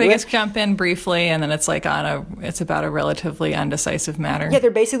going to get into it. They just jump in briefly and then it's like it's about a relatively undecisive matter. Yeah,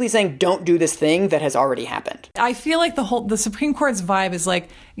 they're basically saying don't do this thing that has already happened. I feel like the Supreme Court's vibe is like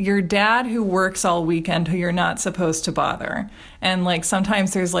your dad who works all weekend who you're not supposed to bother. And like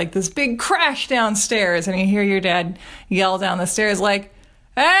sometimes there's like this big crash downstairs and you hear your dad yell down the stairs like,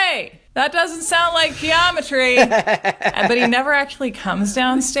 "Hey, that doesn't sound like geometry." But he never actually comes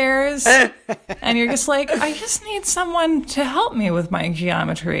downstairs. And you're just like, I just need someone to help me with my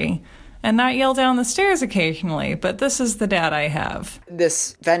geometry and not yell down the stairs occasionally. But this is the dad I have.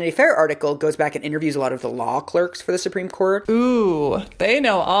 This Vanity Fair article goes back and interviews a lot of the law clerks for the Supreme Court. Ooh, they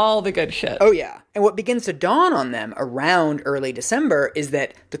know all the good shit. Oh, yeah. And what begins to dawn on them around early December is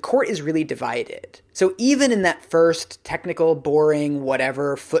that the court is really divided. So even in that first technical, boring,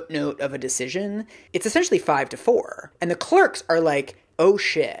 whatever footnote of a decision, it's essentially 5-4. And the clerks are like, oh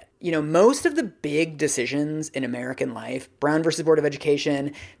shit. Most of the big decisions in American life, Brown versus Board of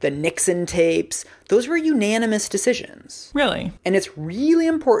Education, the Nixon tapes, those were unanimous decisions. Really? And it's really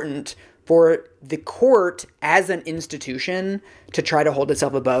important for the court as an institution to try to hold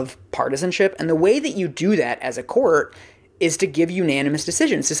itself above partisanship. And the way that you do that as a court is to give unanimous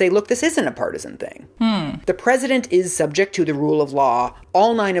decisions, to say, look, this isn't a partisan thing. The president is subject to the rule of law.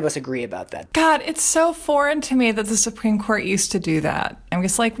 All 9 of us agree about that. God, it's so foreign to me that the Supreme Court used to do that. I'm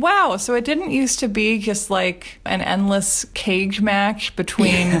just like, wow, so it didn't used to be just like an endless cage match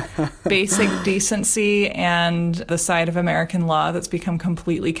between basic decency and the side of American law that's become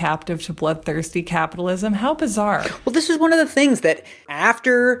completely captive to bloodthirsty capitalism. How bizarre. Well, this is one of the things that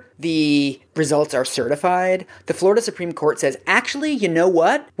after the results are certified, the Florida Supreme Court says, actually, you know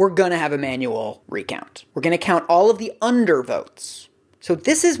what? We're going to have a manual recount. We're going to count all of the undervotes. So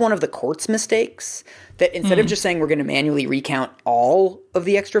this is one of the court's mistakes, that instead of just saying we're going to manually recount all of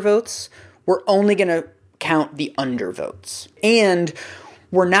the extra votes, we're only going to count the undervotes. And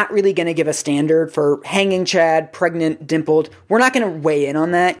we're not really going to give a standard for hanging Chad, pregnant, dimpled. We're not going to weigh in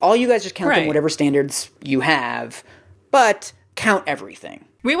on that. All you guys just count in whatever standards you have, but count everything.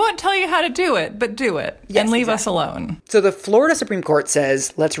 We won't tell you how to do it, but do it. Yes, and leave us alone. So the Florida Supreme Court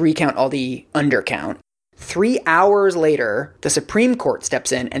says, let's recount all the undercount. 3 hours later, the Supreme Court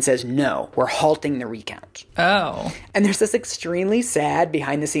steps in and says, no, we're halting the recount. Oh. And there's this extremely sad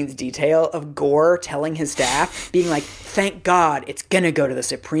behind-the-scenes detail of Gore telling his staff, being like, thank God it's going to go to the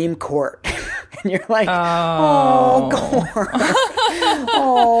Supreme Court. And you're like, oh Gore.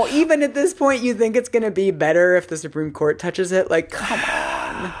 Oh, even at this point, you think it's going to be better if the Supreme Court touches it? Like, come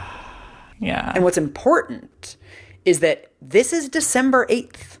on. Yeah. And what's important is that this is December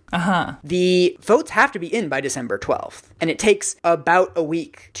 8th. The votes have to be in by December 12th, and it takes about a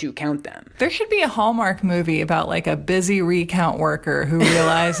week to count them. There should be a Hallmark movie about like a busy recount worker who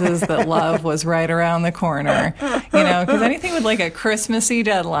realizes that love was right around the corner. You know, because anything with like a Christmassy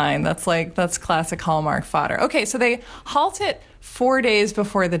deadline, that's classic Hallmark fodder. Okay, so they halt it 4 days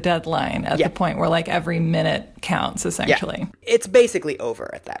before the deadline at the point where like every minute counts, essentially. Yeah. It's basically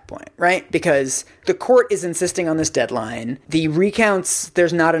over at that point, right? Because the court is insisting on this deadline. The recounts,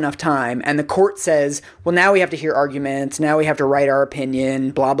 there's not enough time. And the court says, well, now we have to hear arguments. Now we have to write our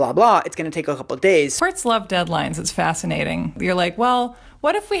opinion, blah, blah, blah. It's going to take a couple of days. Courts love deadlines. It's fascinating. You're like, well,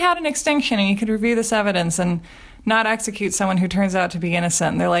 what if we had an extinction and you could review this evidence and not execute someone who turns out to be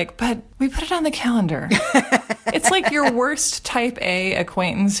innocent? And they're like, but we put it on the calendar. It's like your worst type A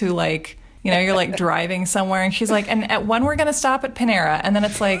acquaintance who like, you know, you're like driving somewhere and she's like, and at when we're going to stop at Panera. And then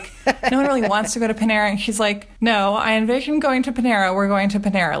it's like, no one really wants to go to Panera. And she's like, no, I envision going to Panera. We're going to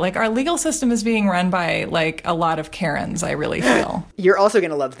Panera. Like our legal system is being run by like a lot of Karens, I really feel. You're also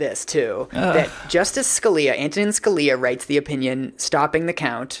going to love this too, that Justice Scalia, Antonin Scalia, writes the opinion stopping the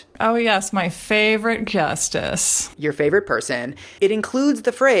count. Oh yes, my favorite justice. Your favorite person. It includes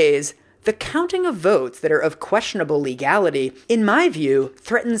the phrase, the counting of votes that are of questionable legality, in my view,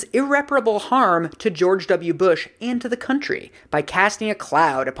 threatens irreparable harm to George W. Bush and to the country by casting a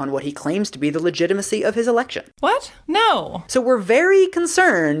cloud upon what he claims to be the legitimacy of his election. What? No. So we're very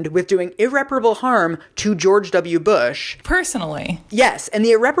concerned with doing irreparable harm to George W. Bush. Personally. Yes, and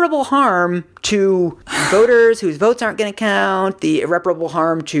the irreparable harm to voters whose votes aren't going to count, the irreparable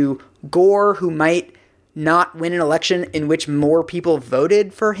harm to Gore, who might not win an election in which more people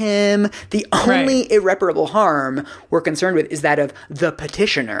voted for him. The only irreparable harm we're concerned with is that of the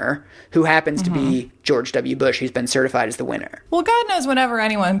petitioner, who happens to be George W. Bush, who's been certified as the winner. Well, God knows whenever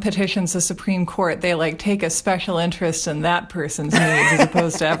anyone petitions the Supreme Court, they like take a special interest in that person's needs as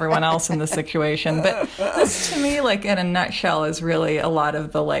opposed to everyone else in the situation. But this, to me, like in a nutshell, is really a lot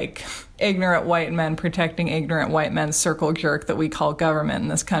of the like ignorant white men protecting ignorant white men circle jerk that we call government in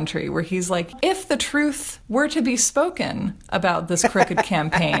this country, where he's like, if the truth were to be spoken about this crooked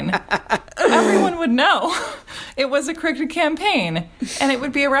campaign, everyone would know it was a crooked campaign, and it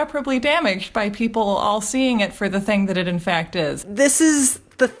would be irreparably damaged by people all seeing it for the thing that it in fact is. This is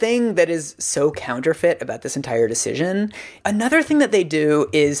the thing that is so counterfeit about this entire decision. Another thing that they do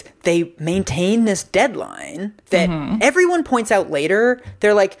is they maintain this deadline that everyone points out later.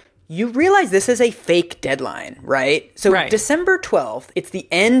 They're like, you realize this is a fake deadline, right? So December 12th, it's the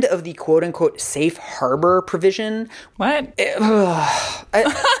end of the quote-unquote safe harbor provision. What?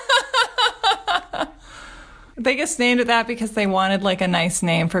 They just named it that because they wanted like a nice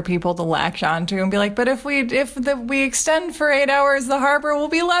name for people to latch onto and be like, but if we extend for 8 hours, the harbor will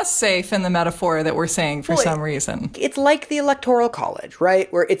be less safe in the metaphor that we're saying for some reason. It's like the Electoral College,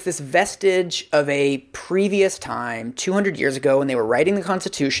 right? Where it's this vestige of a previous time, 200 years ago, when they were writing the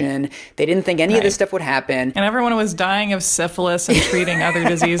Constitution. They didn't think any of this stuff would happen. And everyone was dying of syphilis and treating other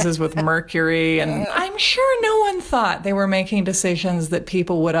diseases with mercury. And I'm sure no one thought they were making decisions that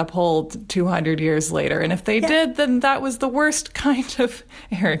people would uphold 200 years later. And if they did, then that was the worst kind of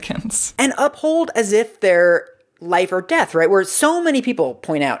arrogance. And uphold as if they're life or death, right? Where so many people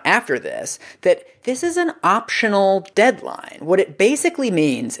point out after this that this is an optional deadline. What it basically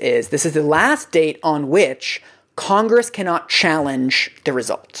means is this is the last date on which Congress cannot challenge the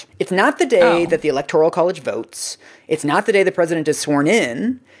result. It's not the day that the Electoral College votes. It's not the day the president is sworn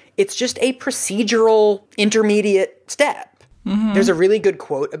in. It's just a procedural intermediate step. There's a really good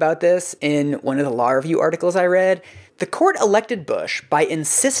quote about this in one of the law review articles I read. The court elected Bush by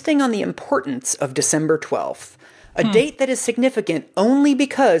insisting on the importance of December 12th, a date that is significant only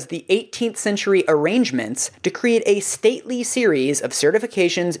because the 18th century arrangements decreed a stately series of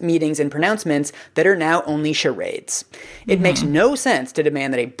certifications, meetings, and pronouncements that are now only charades. It makes no sense to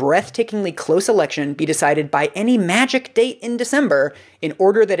demand that a breathtakingly close election be decided by any magic date in December in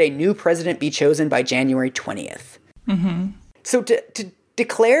order that a new president be chosen by January 20th. So to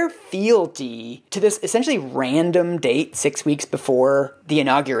declare fealty to this essentially random date 6 weeks before the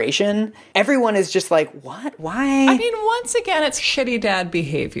inauguration, everyone is just like, what? Why? I mean, once again, it's shitty dad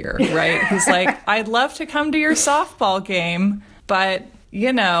behavior, right? He's like, I'd love to come to your softball game, but,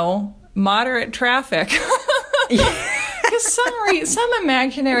 moderate traffic. Some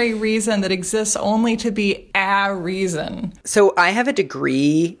imaginary reason that exists only to be a reason. So I have a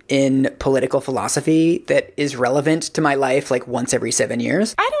degree in political philosophy that is relevant to my life like once every 7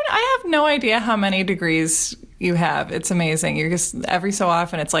 years. I have no idea how many degrees you have. It's amazing. You're just, every so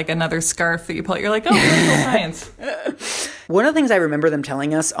often, it's like another scarf that you pull. You're like, oh, political science. One of the things I remember them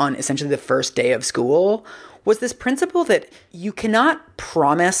telling us on essentially the first day of school was this principle that you cannot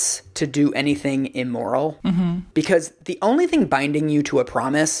promise to do anything immoral because the only thing binding you to a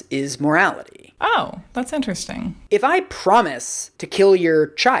promise is morality. Oh, that's interesting. If I promise to kill your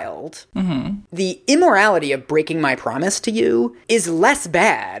child, the immorality of breaking my promise to you is less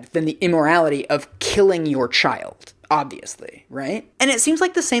bad than the immorality of killing your child. Obviously, right? And it seems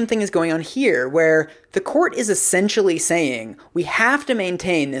like the same thing is going on here, where the court is essentially saying we have to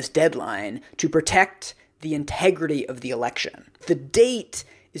maintain this deadline to protect the integrity of the election. The date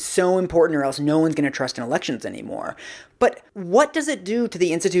is so important or else no one's going to trust in elections anymore. But what does it do to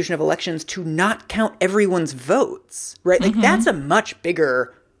the institution of elections to not count everyone's votes, right? Like that's a much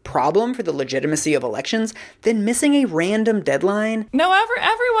bigger problem for the legitimacy of elections than missing a random deadline. No,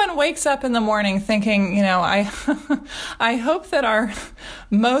 everyone wakes up in the morning thinking, I hope that our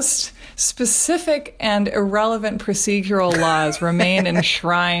most specific and irrelevant procedural laws remain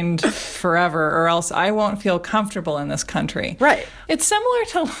enshrined forever, or else I won't feel comfortable in this country. Right. It's similar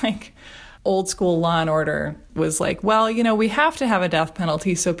to like old school Law and Order was like, well, we have to have a death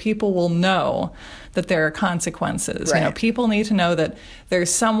penalty so people will know that there are consequences. Right. People need to know that there's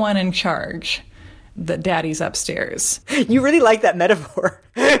someone in charge, that daddy's upstairs. You really like that metaphor.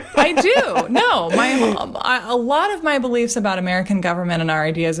 I do. No, a lot of my beliefs about American government and our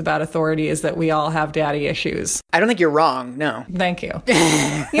ideas about authority is that we all have daddy issues. I don't think you're wrong, no. Thank you.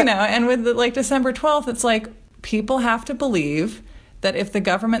 And with December 12th, it's like people have to believe that if the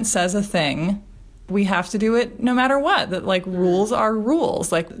government says a thing, we have to do it no matter what. That rules are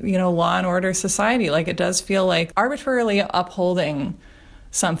rules. Law and order society. It does feel like arbitrarily upholding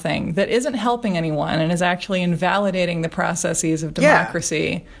something that isn't helping anyone and is actually invalidating the processes of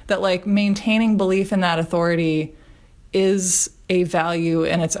democracy. Yeah. That maintaining belief in that authority is a value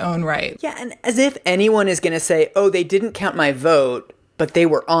in its own right. Yeah, and as if anyone is going to say, oh, they didn't count my vote, but they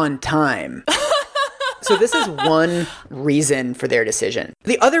were on time. So this is one reason for their decision.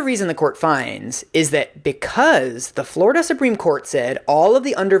 The other reason the court finds is that because the Florida Supreme Court said all of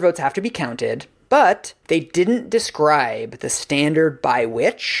the undervotes have to be counted, but they didn't describe the standard by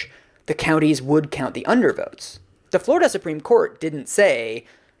which the counties would count the undervotes. The Florida Supreme Court didn't say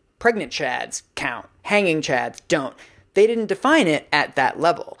pregnant chads count, hanging chads don't. They didn't define it at that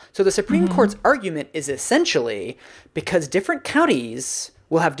level. So the Supreme Court's argument is essentially because different counties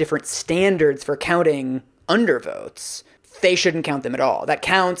will have different standards for counting undervotes, they shouldn't count them at all. That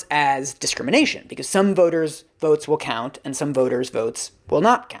counts as discrimination because some voters' votes will count and some voters' votes will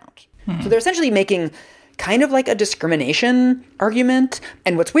not count. So they're essentially making kind of like a discrimination argument.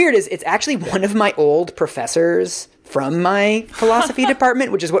 And what's weird is it's actually one of my old professors from my philosophy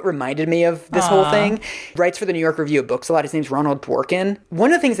department, which is what reminded me of this whole thing. Writes for the New York Review of Books a lot. His name's Ronald Dworkin.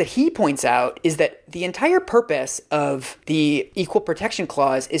 One of the things that he points out is that the entire purpose of the Equal Protection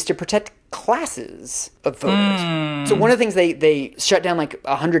Clause is to protect classes of voters. So one of the things they shut down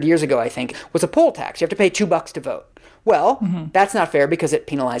 100 years ago, I think, was a poll tax. You have to pay $2 to vote. Well, that's not fair because it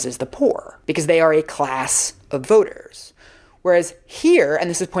penalizes the poor, because they are a class of voters. Whereas here,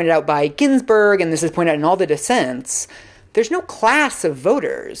 and this is pointed out by Ginsburg, and this is pointed out in all the dissents, there's no class of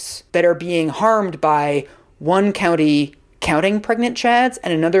voters that are being harmed by one county counting pregnant chads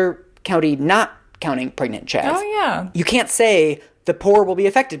and another county not counting pregnant chads. Oh, yeah. You can't say the the poor will be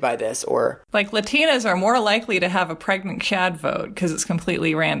affected by this, or... Like, Latinas are more likely to have a pregnant Chad vote because it's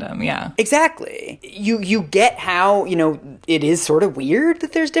completely random, yeah. Exactly. You get how, it is sort of weird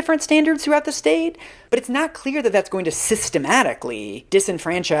that there's different standards throughout the state, but it's not clear that that's going to systematically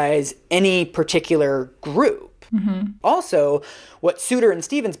disenfranchise any particular group. Mm-hmm. Also, what Souter and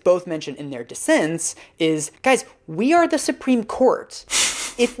Stevens both mention in their dissents is, guys, we are the Supreme Court.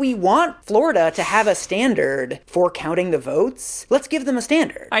 If we want Florida to have a standard for counting the votes, let's give them a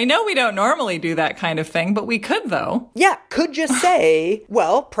standard. I know we don't normally do that kind of thing, but we could, though. Yeah, could just say,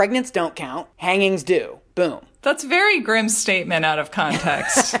 well, pregnants don't count, hangings do. Boom. That's a very grim statement out of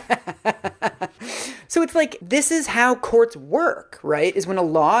context. So it's like, this is how courts work, right? Is when a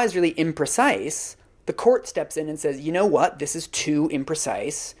law is really imprecise, the court steps in and says, you know what, this is too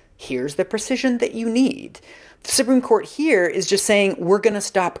imprecise. Here's the precision that you need. The Supreme Court here is just saying, we're going to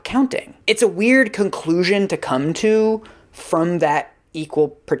stop counting. It's a weird conclusion to come to from that equal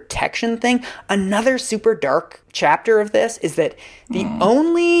protection thing. Another super dark chapter of this is that the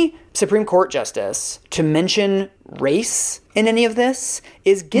only Supreme Court justice to mention race in any of this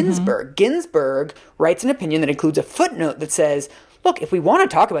is Ginsburg. Mm-hmm. Ginsburg writes an opinion that includes a footnote that says, look, if we want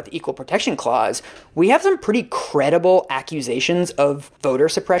to talk about the Equal Protection Clause, we have some pretty credible accusations of voter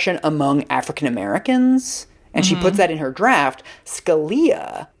suppression among African Americans. And she puts that in her draft.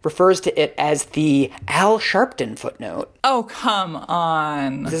 Scalia refers to it as the Al Sharpton footnote. Oh, come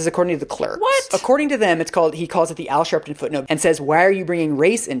on. This is according to the clerks. What? According to them, he calls it the Al Sharpton footnote and says, why are you bringing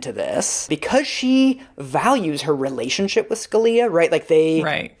race into this? Because she values her relationship with Scalia, right?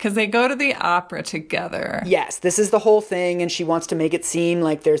 Right, because they go to the opera together. Yes, this is the whole thing, and she wants to make it seem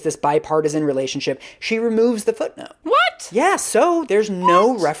like there's this bipartisan relationship. She removes the footnote. What? Yeah, so there's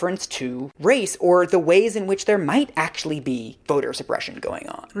no reference to race or the ways in which there might actually be voter suppression going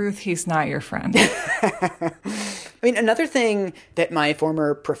on. Ruth, he's not your friend. I mean, another thing that my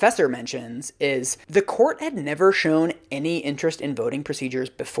former professor mentions is the court had never shown any interest in voting procedures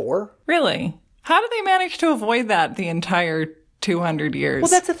before. Really? How did they manage to avoid that the entire 200 years?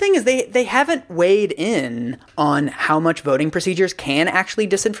 Well, that's the thing is they haven't weighed in on how much voting procedures can actually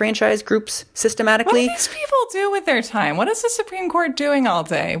disenfranchise groups systematically. What do these people do with their time? What is the Supreme Court doing all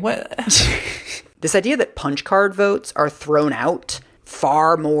day? What? This idea that punch card votes are thrown out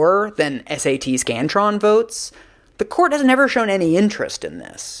far more than SAT Scantron votes, the court has never shown any interest in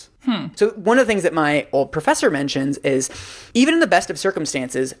this. So one of the things that my old professor mentions is, even in the best of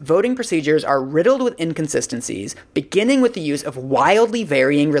circumstances, voting procedures are riddled with inconsistencies, beginning with the use of wildly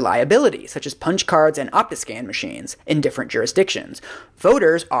varying reliability, such as punch cards and Optiscan machines in different jurisdictions.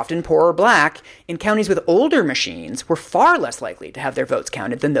 Voters, often poor or black, in counties with older machines were far less likely to have their votes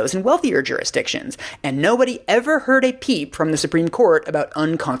counted than those in wealthier jurisdictions, and nobody ever heard a peep from the Supreme Court about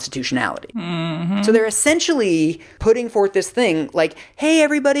unconstitutionality. Mm-hmm. So they're essentially putting forth this thing like, hey,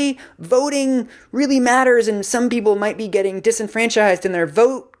 everybody, voting really matters and some people might be getting disenfranchised and their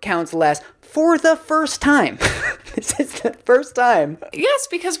vote counts less for the first time. This is the first time. Yes,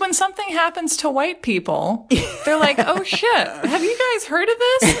 because when something happens to white people, they're like, oh shit, have you guys heard of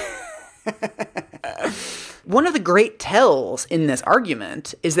this? One of the great tells in this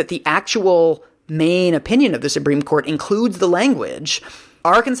argument is that the actual main opinion of the Supreme Court includes the language,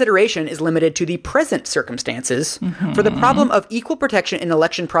 our consideration is limited to the present circumstances, for the problem of equal protection in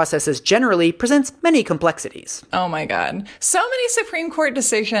election processes generally presents many complexities. Oh my God. So many Supreme Court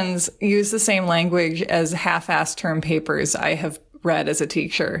decisions use the same language as half-assed term papers I have read as a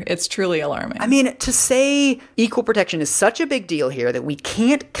teacher. It's truly alarming. I mean, to say equal protection is such a big deal here that we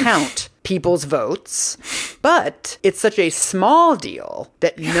can't count people's votes, but it's such a small deal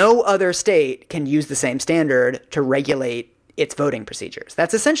that no other state can use the same standard to regulate its voting procedures.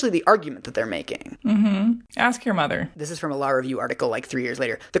 That's essentially the argument that they're making. Mm-hmm. Ask your mother. This is from a Law Review article like 3 years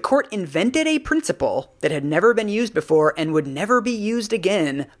later. The court invented a principle that had never been used before and would never be used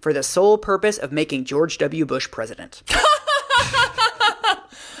again for the sole purpose of making George W. Bush president.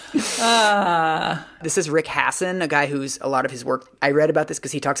 This is Rick Hasson, a guy who's a lot of his work. I read about this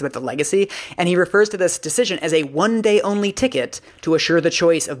because he talks about the legacy, and he refers to this decision as a one-day-only ticket to assure the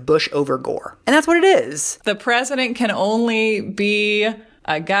choice of Bush over Gore. And that's what it is. The president can only be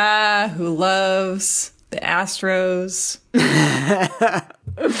a guy who loves the Astros. I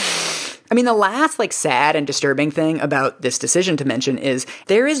mean, the last, sad and disturbing thing about this decision to mention is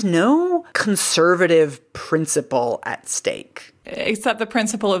there is no conservative principle at stake. Except the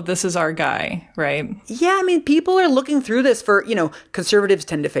principle of this is our guy, right? Yeah, I mean, people are looking through this for, conservatives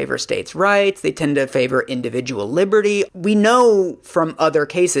tend to favor states' rights. They tend to favor individual liberty. We know from other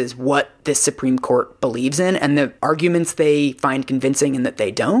cases what this Supreme Court believes in and the arguments they find convincing and that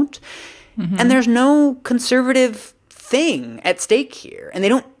they don't. Mm-hmm. And there's no conservative thing at stake here. And they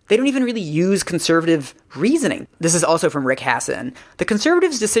don't even really use conservative reasoning. This is also from Rick Hasson. The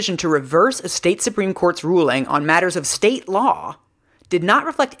conservatives' decision to reverse a state Supreme Court's ruling on matters of state law did not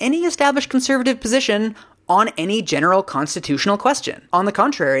reflect any established conservative position on any general constitutional question. On the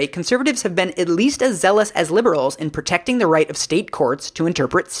contrary, conservatives have been at least as zealous as liberals in protecting the right of state courts to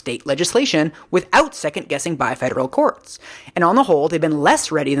interpret state legislation without second-guessing by federal courts. And on the whole, they've been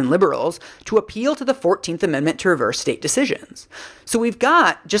less ready than liberals to appeal to the 14th Amendment to reverse state decisions. So we've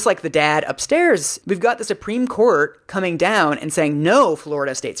got, just like the dad upstairs, we've got the Supreme Court coming down and saying, no,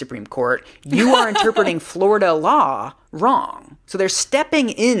 Florida State Supreme Court, you are interpreting Florida law wrong. So they're stepping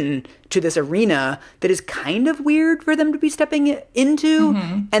in to this arena that is kind of weird for them to be stepping into,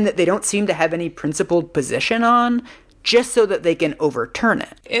 and that they don't seem to have any principled position on, just so that they can overturn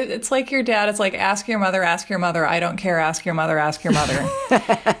it. It's like your dad. It's like, ask your mother, I don't care, ask your mother, ask your mother.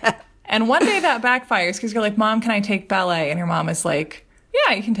 And one day that backfires because you're like, Mom, can I take ballet? And your mom is like,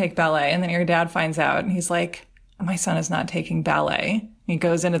 yeah, you can take ballet. And then your dad finds out and he's like, my son is not taking ballet. He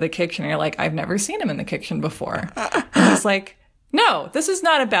goes into the kitchen and you're like, I've never seen him in the kitchen before. And he's like, no, this is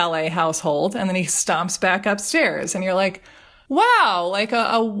not a ballet household. And then he stomps back upstairs and you're like, wow, like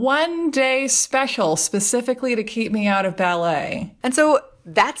a one-day special specifically to keep me out of ballet. And so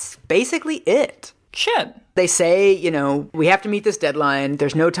that's basically it. Shit. They say, we have to meet this deadline.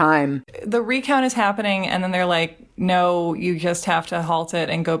 There's no time. The recount is happening and then they're like, no, you just have to halt it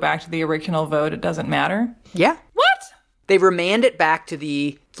and go back to the original vote. It doesn't matter. Yeah. What? They remand it back to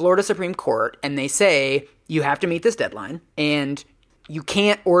the Florida Supreme Court and they say, you have to meet this deadline and you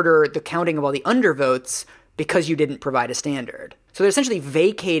can't order the counting of all the undervotes because you didn't provide a standard. So they're essentially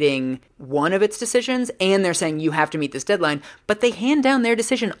vacating one of its decisions and they're saying you have to meet this deadline, but they hand down their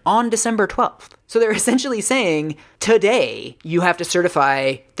decision on December 12th. So they're essentially saying today you have to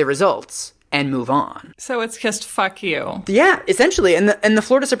certify the results and move on. So it's just fuck you. Yeah, essentially. And the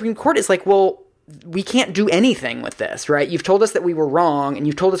Florida Supreme Court is like, well, we can't do anything with this, right? You've told us that we were wrong, and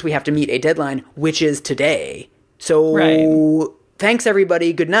you've told us we have to meet a deadline, which is today. So thanks,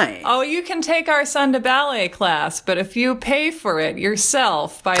 everybody. Good night. Oh, you can take our son to ballet class, but if you pay for it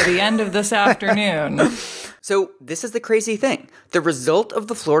yourself by the end of this afternoon. So this is the crazy thing. The result of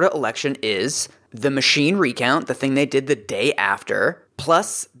the Florida election is the machine recount, the thing they did the day after,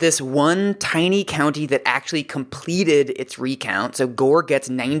 plus this one tiny county that actually completed its recount. So Gore gets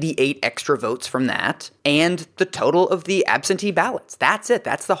 98 extra votes from that, and the total of the absentee ballots. That's it.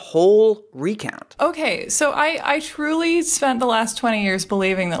 That's the whole recount. Okay, so I truly spent the last 20 years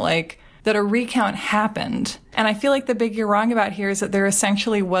believing that a recount happened. And I feel like the big you're wrong about here is that there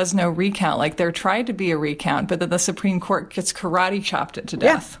essentially was no recount. Like, there tried to be a recount, but then the Supreme Court just karate chopped it to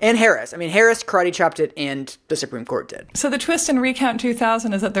death. Yeah, and Harris. Harris karate chopped it, and the Supreme Court did. So the twist in Recount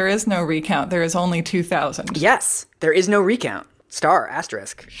 2000 is that there is no recount. There is only 2000. Yes, there is no recount. Star,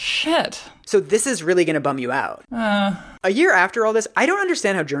 asterisk. Shit. So this is really going to bum you out. A year after all this, I don't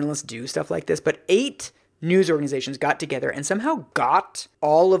understand how journalists do stuff like this, but 8 news organizations got together and somehow got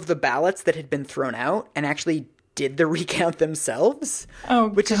all of the ballots that had been thrown out and actually did the recount themselves. Oh,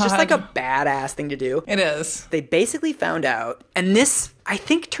 which is just like a badass thing to do. It is. They basically found out, and this, I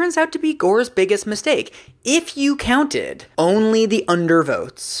think, turns out to be Gore's biggest mistake. If you counted only the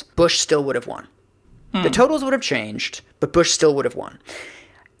undervotes, Bush still would have won. The totals would have changed, but Bush still would have won.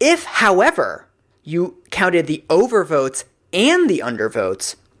 If, however, you counted the overvotes and the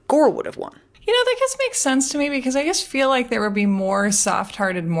undervotes, Gore would have won. That just makes sense to me because I just feel like there would be more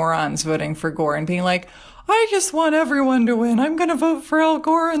soft-hearted morons voting for Gore and being like, I just want everyone to win. I'm going to vote for Al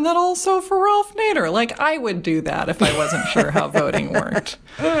Gore and then also for Ralph Nader. Like, I would do that if I wasn't sure how voting worked.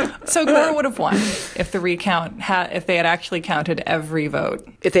 So Gore would have won if the recount if they had actually counted every vote.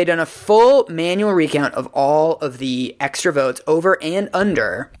 If they'd done a full manual recount of all of the extra votes over and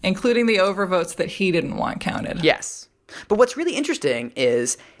under. Including the overvotes that he didn't want counted. Yes. But what's really interesting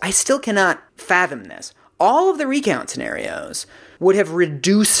is I still cannot fathom this. All of the recount scenarios would have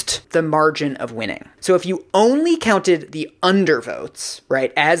reduced the margin of winning. So if you only counted the undervotes,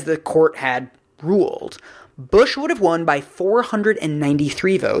 right, as the court had ruled, Bush would have won by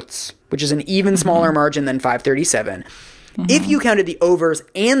 493 votes, which is an even smaller margin than 537. If you counted the overs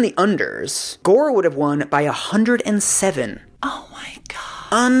and the unders, Gore would have won by 107. Oh my God.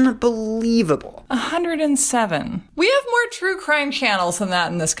 Unbelievable. 107. We have more true crime channels than that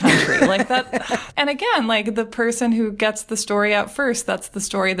in this country. Like that. And again, like the person who gets the story out first, that's the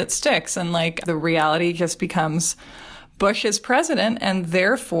story that sticks. And like the reality just becomes Bush is president and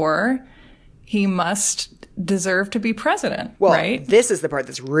therefore he must deserve to be president, well, right? This is the part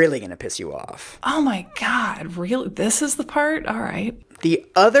that's really going to piss you off. Oh my God, really? This is the part? All right. The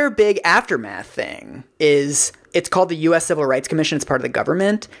other big aftermath thing is It's called the U.S. Civil Rights Commission. It's part of the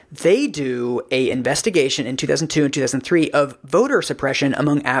government. They do a investigation in 2002 and 2003 of voter suppression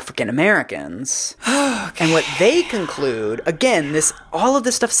among African Americans. Okay. And what they conclude, again, all of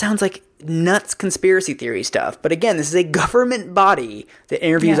this stuff sounds like nuts conspiracy theory stuff. But again, this is a government body that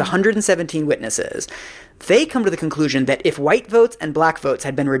interviews 117 witnesses. They come to the conclusion that if white votes and black votes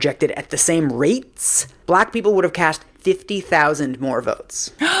had been rejected at the same rates, black people would have cast 50,000 more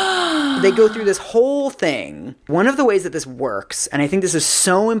votes. They go through this whole thing. One of the ways that this works, and I think this is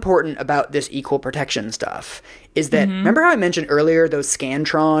so important about this equal protection stuff, is that, remember how I mentioned earlier those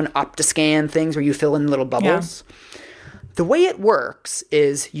Scantron, Optiscan things where you fill in little bubbles? Yeah. The way it works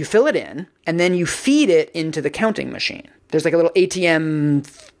is you fill it in, and then you feed it into the counting machine. There's like a little ATM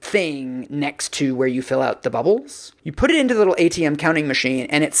thing next to where you fill out the bubbles. You put it into the little ATM counting machine,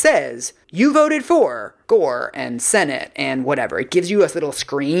 and it says, you voted for Gore and Senate and whatever. It gives you a little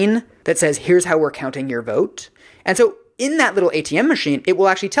screen that says, here's how we're counting your vote. And so in that little ATM machine, it will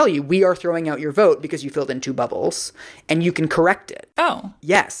actually tell you, we are throwing out your vote because you filled in 2 bubbles, and you can correct it. Oh.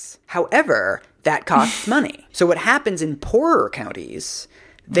 Yes. However, that costs money. So what happens in poorer counties,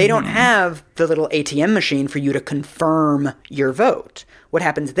 they don't have the little ATM machine for you to confirm your vote. What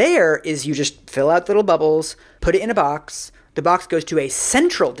happens there is you just fill out little bubbles, put it in a box. The box goes to a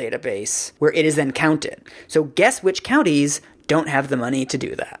central database where it is then counted. So guess which counties don't have the money to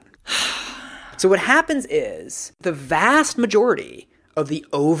do that? So what happens is the vast majority of the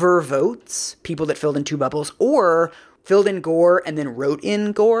overvotes, people that filled in 2 bubbles, or filled in Gore and then wrote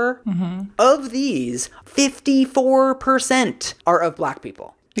in Gore, of these, 54% are of black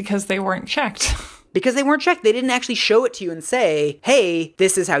people. Because they weren't checked. Because they weren't checked. They didn't actually show it to you and say, hey,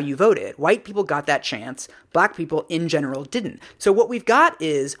 this is how you voted. White people got that chance. Black people in general didn't. So what we've got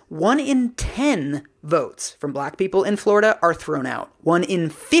is 1 in 10 votes from black people in Florida are thrown out. 1 in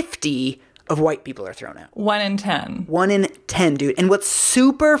 50 of white people are thrown out. 1 in 10. 1 in 10, dude. And what's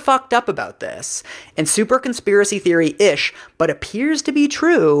super fucked up about this, and super conspiracy theory-ish, but appears to be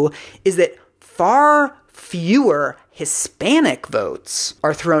true, is that far fewer Hispanic votes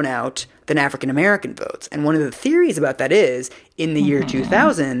are thrown out than African American votes. And one of the theories about that is, in the year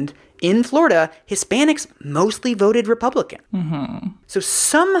 2000, in Florida, Hispanics mostly voted Republican. So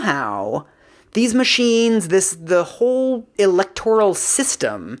somehow these machines, the whole electoral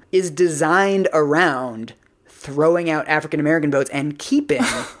system is designed around throwing out African American votes and keeping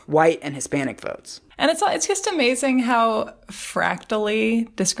white and Hispanic votes. And it's just amazing how fractally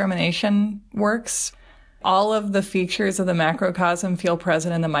discrimination works. All of the features of the macrocosm feel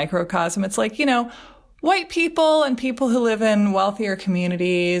present in the microcosm. It's like, white people and people who live in wealthier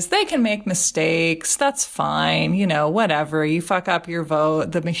communities, they can make mistakes. That's fine. Whatever. You fuck up your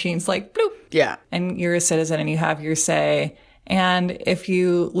vote. The machine's like, bloop. Yeah. And you're a citizen and you have your say. And if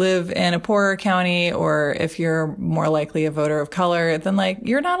you live in a poorer county or if you're more likely a voter of color, then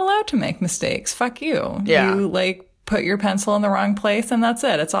you're not allowed to make mistakes. Fuck you. Yeah. You put your pencil in the wrong place and that's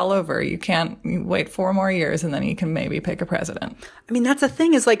it. It's all over. You wait 4 more years and then you can maybe pick a president. I mean, that's the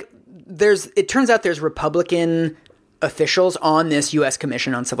thing is it turns out there's Republican officials on this U.S.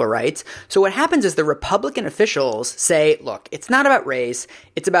 Commission on Civil Rights. So what happens is the Republican officials say, look, it's not about race.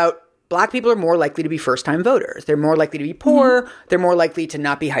 It's about black people are more likely to be first-time voters. They're more likely to be poor. They're more likely to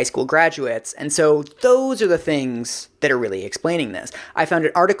not be high school graduates. And so those are the things that are really explaining this. I found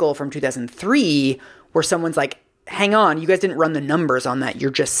an article from 2003 where someone's like, hang on, you guys didn't run the numbers on that.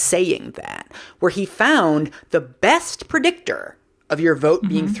 You're just saying that. Where he found the best predictor of your vote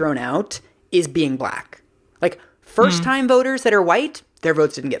being thrown out is being black. First-time voters that are white, their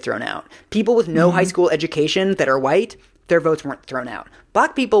votes didn't get thrown out. People with no high school education that are white, their votes weren't thrown out.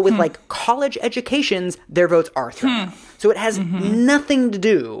 Black people with college educations, their votes are thrown out. So it has nothing to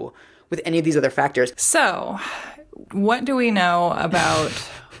do with any of these other factors. So what do we know about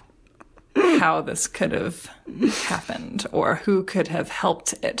how this could have happened or who could have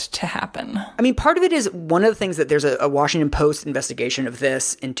helped it to happen? I mean, part of it is one of the things that there's a Washington Post investigation of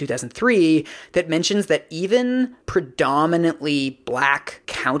this in 2003 that mentions that even predominantly black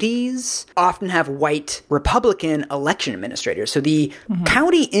counties often have white Republican election administrators. So the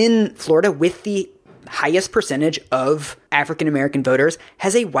county in Florida with the highest percentage of African-American voters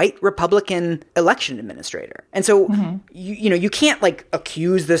has a white Republican election administrator. And so, you can't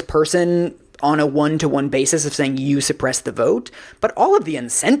accuse this person on a one-to-one basis of saying you suppress the vote, but all of the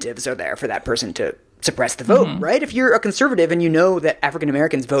incentives are there for that person to suppress the vote, right? If you're a conservative and you know that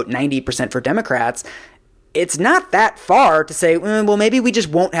African-Americans vote 90% for Democrats, it's not that far to say, well, maybe we just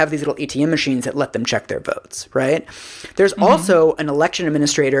won't have these little ATM machines that let them check their votes, right? There's also an election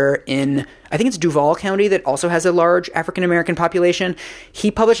administrator in, I think it's Duval County, that also has a large African-American population.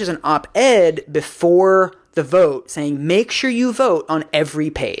 He publishes an op-ed before the vote saying, make sure you vote on every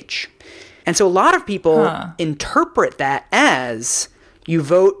page. And so a lot of people interpret that as you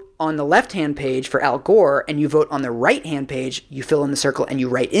vote on the left-hand page for Al Gore and you vote on the right-hand page, you fill in the circle and you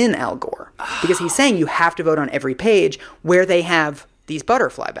write in Al Gore. Because he's saying you have to vote on every page where they have these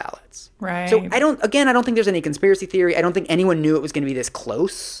butterfly ballots. Right. So I don't think there's any conspiracy theory. I don't think anyone knew it was going to be this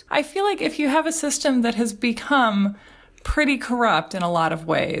close. I feel like if you have a system that has become pretty corrupt in a lot of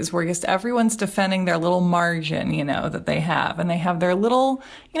ways, where just everyone's defending their little margin, that they have, and they have their little,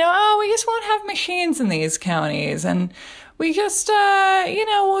 oh, we just won't have machines in these counties, and we just,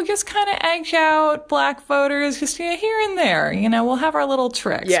 we'll just kind of edge out black voters just here and there. We'll have our little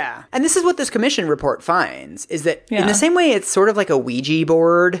tricks. Yeah. And this is what this commission report finds, is that in the same way it's sort of like a Ouija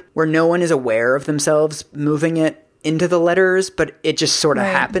board where no one is aware of themselves moving it into the letters, but it just sort of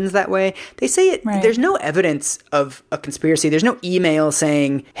happens that way. They say there's no evidence of a conspiracy. There's no email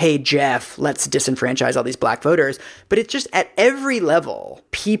saying, hey, Jeff, let's disenfranchise all these black voters. But it's just at every level,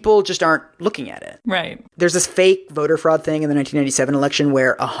 people just aren't looking at it. Right. There's this fake voter fraud thing in the 1997 election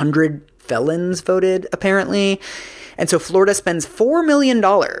where 100 felons voted, apparently. And so Florida spends $4 million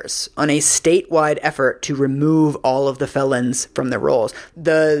on a statewide effort to remove all of the felons from the rolls.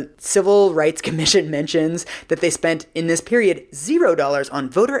 The Civil Rights Commission mentions that they spent in this period $0 on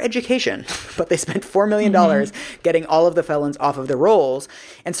voter education, but they spent $4 million getting all of the felons off of the rolls.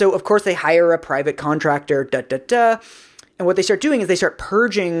 And so, of course, they hire a private contractor, And what they start doing is they start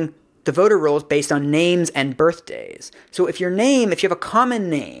purging the voter rolls based on names and birthdays. So if you have a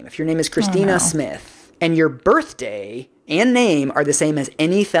common name, if your name is Christina Smith, and your birthday and name are the same as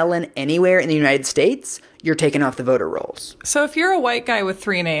any felon anywhere in the United States, you're taken off the voter rolls. So if you're a white guy with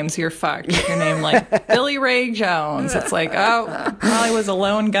 3 names, you're fucked. If your name like Billy Ray Jones, it's like, oh, probably was a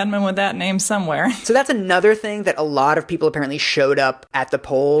lone gunman with that name somewhere. So that's another thing that a lot of people apparently showed up at the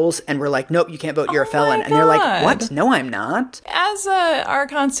polls and were like, nope, you can't vote, you're a felon. And they're like, what? No, I'm not. As our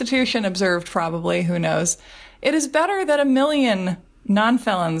Constitution observed, probably, who knows, it is better that 1 million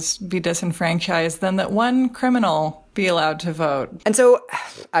non-felons be disenfranchised than that one criminal be allowed to vote. And so,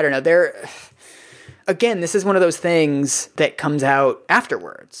 I don't know, again, this is one of those things that comes out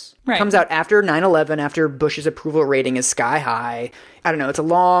afterwards. Right. It comes out after 9/11, after Bush's approval rating is sky high. I don't know, it's a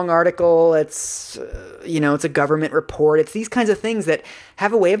long article, it's a government report. It's these kinds of things that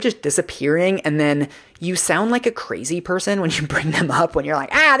have a way of just disappearing, and then you sound like a crazy person when you bring them up, when you're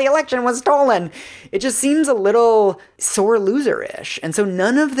like, the election was stolen. It just seems a little sore loser-ish. And so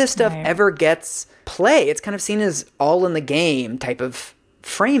none of this stuff ever gets play. It's kind of seen as all in the game type of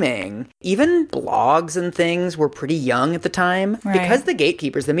framing. Even blogs and things were pretty young at the time because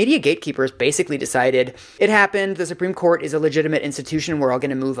the media gatekeepers basically decided it happened. The Supreme Court is a legitimate institution. We're all going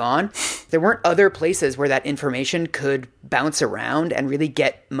to move on. There weren't other places where that information could bounce around and really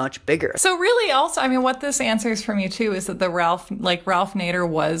get much bigger. So really also, what this answers for me too is that Ralph Nader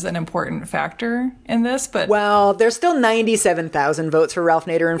was an important factor in this, but... Well, there's still 97,000 votes for Ralph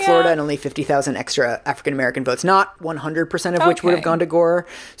Nader in Florida and only 50,000 extra African-American votes, not 100% of which would have gone to Gore.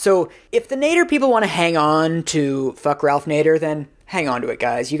 So if the Nader people want to hang on to fuck Ralph Nader, then hang on to it,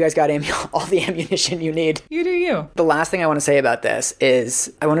 guys. You guys got all the ammunition you need. You do you. The last thing I want to say about this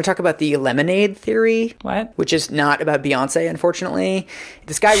is I want to talk about the lemonade theory. What? Which is not about Beyonce, unfortunately.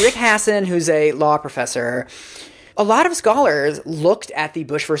 This guy, Rick Hasson, who's a law professor, a lot of scholars looked at the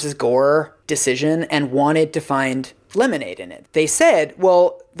Bush versus Gore decision and wanted to find lemonade in it. They said,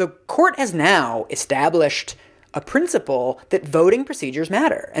 well, the court has now established a principle that voting procedures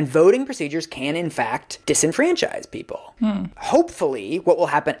matter, and voting procedures can, in fact, disenfranchise people. Hopefully, what will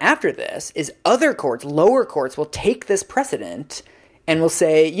happen after this is other courts, lower courts, will take this precedent and will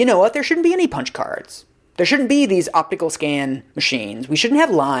say, you know what, there shouldn't be any punch cards. There shouldn't be these optical scan machines. We shouldn't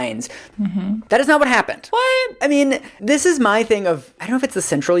have lines. That is not what happened. What? This is my thing of, I don't know if it's the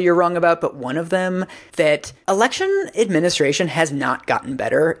central you're wrong about, but one of them, that election administration has not gotten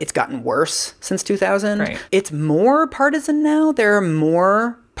better. It's gotten worse since 2000. Right. It's more partisan now. There are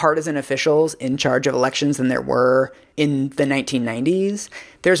more partisan officials in charge of elections than there were in the 1990s.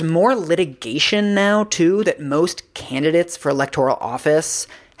 There's more litigation now, too, that most candidates for electoral office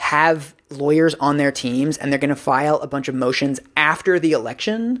have lawyers on their teams, and they're going to file a bunch of motions after the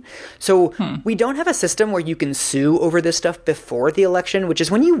election. So we don't have a system where you can sue over this stuff before the election, which is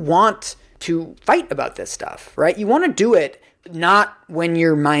when you want to fight about this stuff, right? You want to do it not when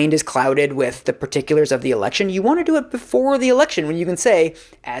your mind is clouded with the particulars of the election. You want to do it before the election when you can say,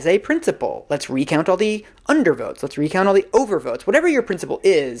 as a principle, let's recount all the undervotes, let's recount all the overvotes, whatever your principle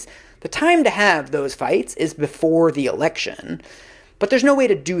is. The time to have those fights is before the election. But there's no way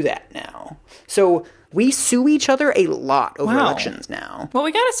to do that now. So We sue each other a lot over elections now. Well,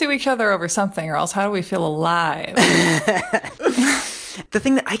 we got to sue each other over something, or else how do we feel alive? The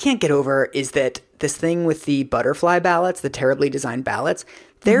thing that I can't get over is that this thing with the butterfly ballots, the terribly designed ballots,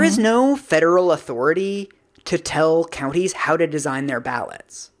 there is no federal authority to tell counties how to design their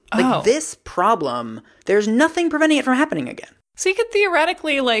ballots. Like, this problem, there's nothing preventing it from happening again. So you could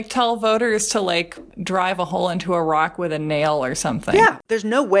theoretically, like, tell voters to, like, drive a hole into a rock with a nail or something. Yeah, there's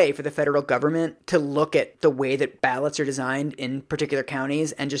no way for the federal government to look at the way that ballots are designed in particular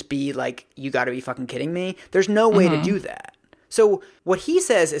counties and just be like, you gotta be fucking kidding me. There's no way to do that. So what he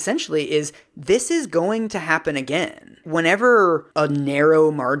says essentially is this is going to happen again. Whenever a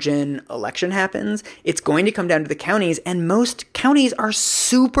narrow margin election happens, it's going to come down to the counties, and most counties are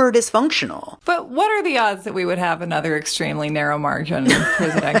super dysfunctional. But what are the odds that we would have another extremely narrow margin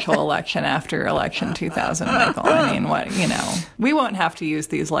presidential election after election 2000, Michael? I mean, we won't have to use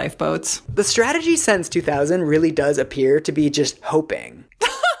these lifeboats. The strategy since 2000 really does appear to be just hoping.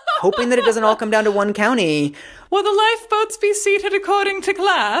 Hoping that it doesn't all come down to one county. Will the lifeboats be seated according to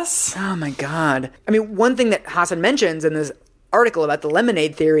class? Oh my God. I mean, one thing that Hassan mentions in this article about the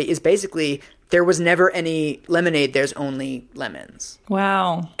lemonade theory is basically there was never any lemonade, there's only lemons.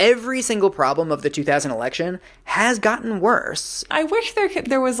 Wow. Every single problem of the 2000 election has gotten worse. I wish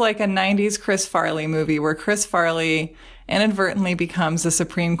there was like a 90s Chris Farley movie where Chris Farley inadvertently becomes a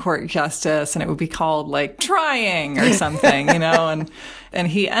Supreme Court justice, and it would be called like Trying or something, and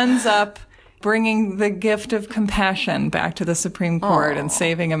he ends up bringing the gift of compassion back to the Supreme Court and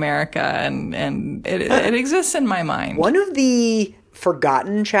saving America, and it exists in my mind. One of the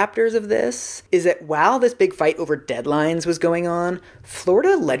forgotten chapters of this is that while this big fight over deadlines was going on,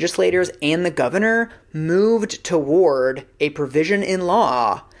 Florida legislators and the governor moved toward a provision in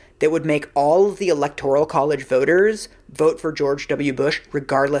law that would make all of the Electoral College voters vote for George W. Bush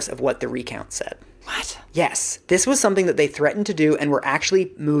regardless of what the recount said. What? Yes, this was something that they threatened to do and were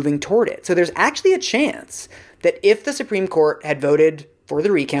actually moving toward it. So there's actually a chance that if the Supreme Court had voted for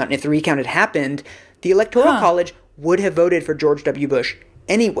the recount, and if the recount had happened, the Electoral College would have voted for George W. Bush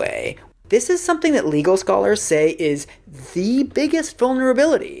anyway. This is something that legal scholars say is the biggest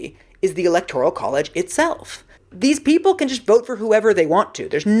vulnerability, is the Electoral College itself. These people can just vote for whoever they want to.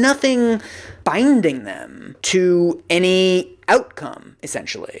 There's nothing binding them to any outcome,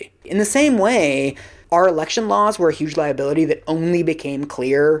 essentially. In the same way, our election laws were a huge liability that only became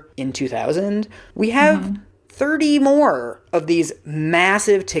clear in 2000. We have 30 more of these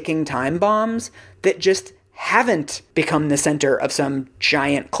massive ticking time bombs that just haven't become the center of some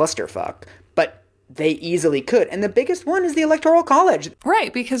giant clusterfuck, but they easily could. And the biggest one is the Electoral College.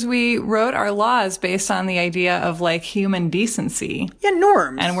 Right, because we wrote our laws based on the idea of, like, human decency. Yeah,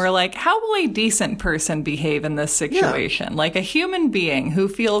 norms. And we're like, how will a decent person behave in this situation? Yeah. Like a human being who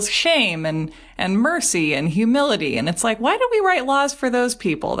feels shame and mercy and humility. And it's like, why do we write laws for those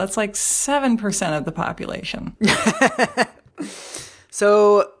people? That's like 7% of the population.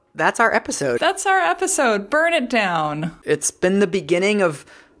 So that's our episode. That's our episode. Burn it down. It's been the beginning of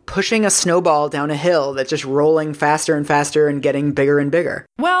pushing a snowball down a hill that's just rolling faster and faster and getting bigger and bigger.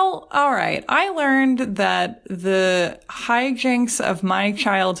 Well, all right. I learned that the hijinks of my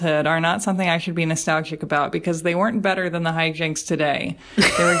childhood are not something I should be nostalgic about because they weren't better than the hijinks today.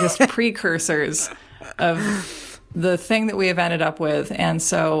 They were just precursors of the thing that we have ended up with. And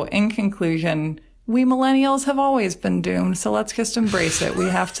so, in conclusion, we millennials have always been doomed, so let's just embrace it. We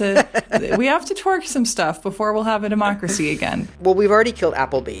have to torch some stuff before we'll have a democracy again. Well, we've already killed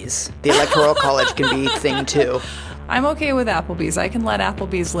Applebee's. The Electoral College can be thing too. I'm okay with Applebee's. I can let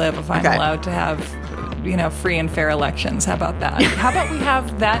Applebee's live if I'm allowed to have, free and fair elections. How about that? How about we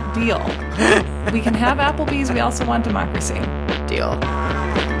have that deal? We can have Applebee's. We also want democracy. Deal.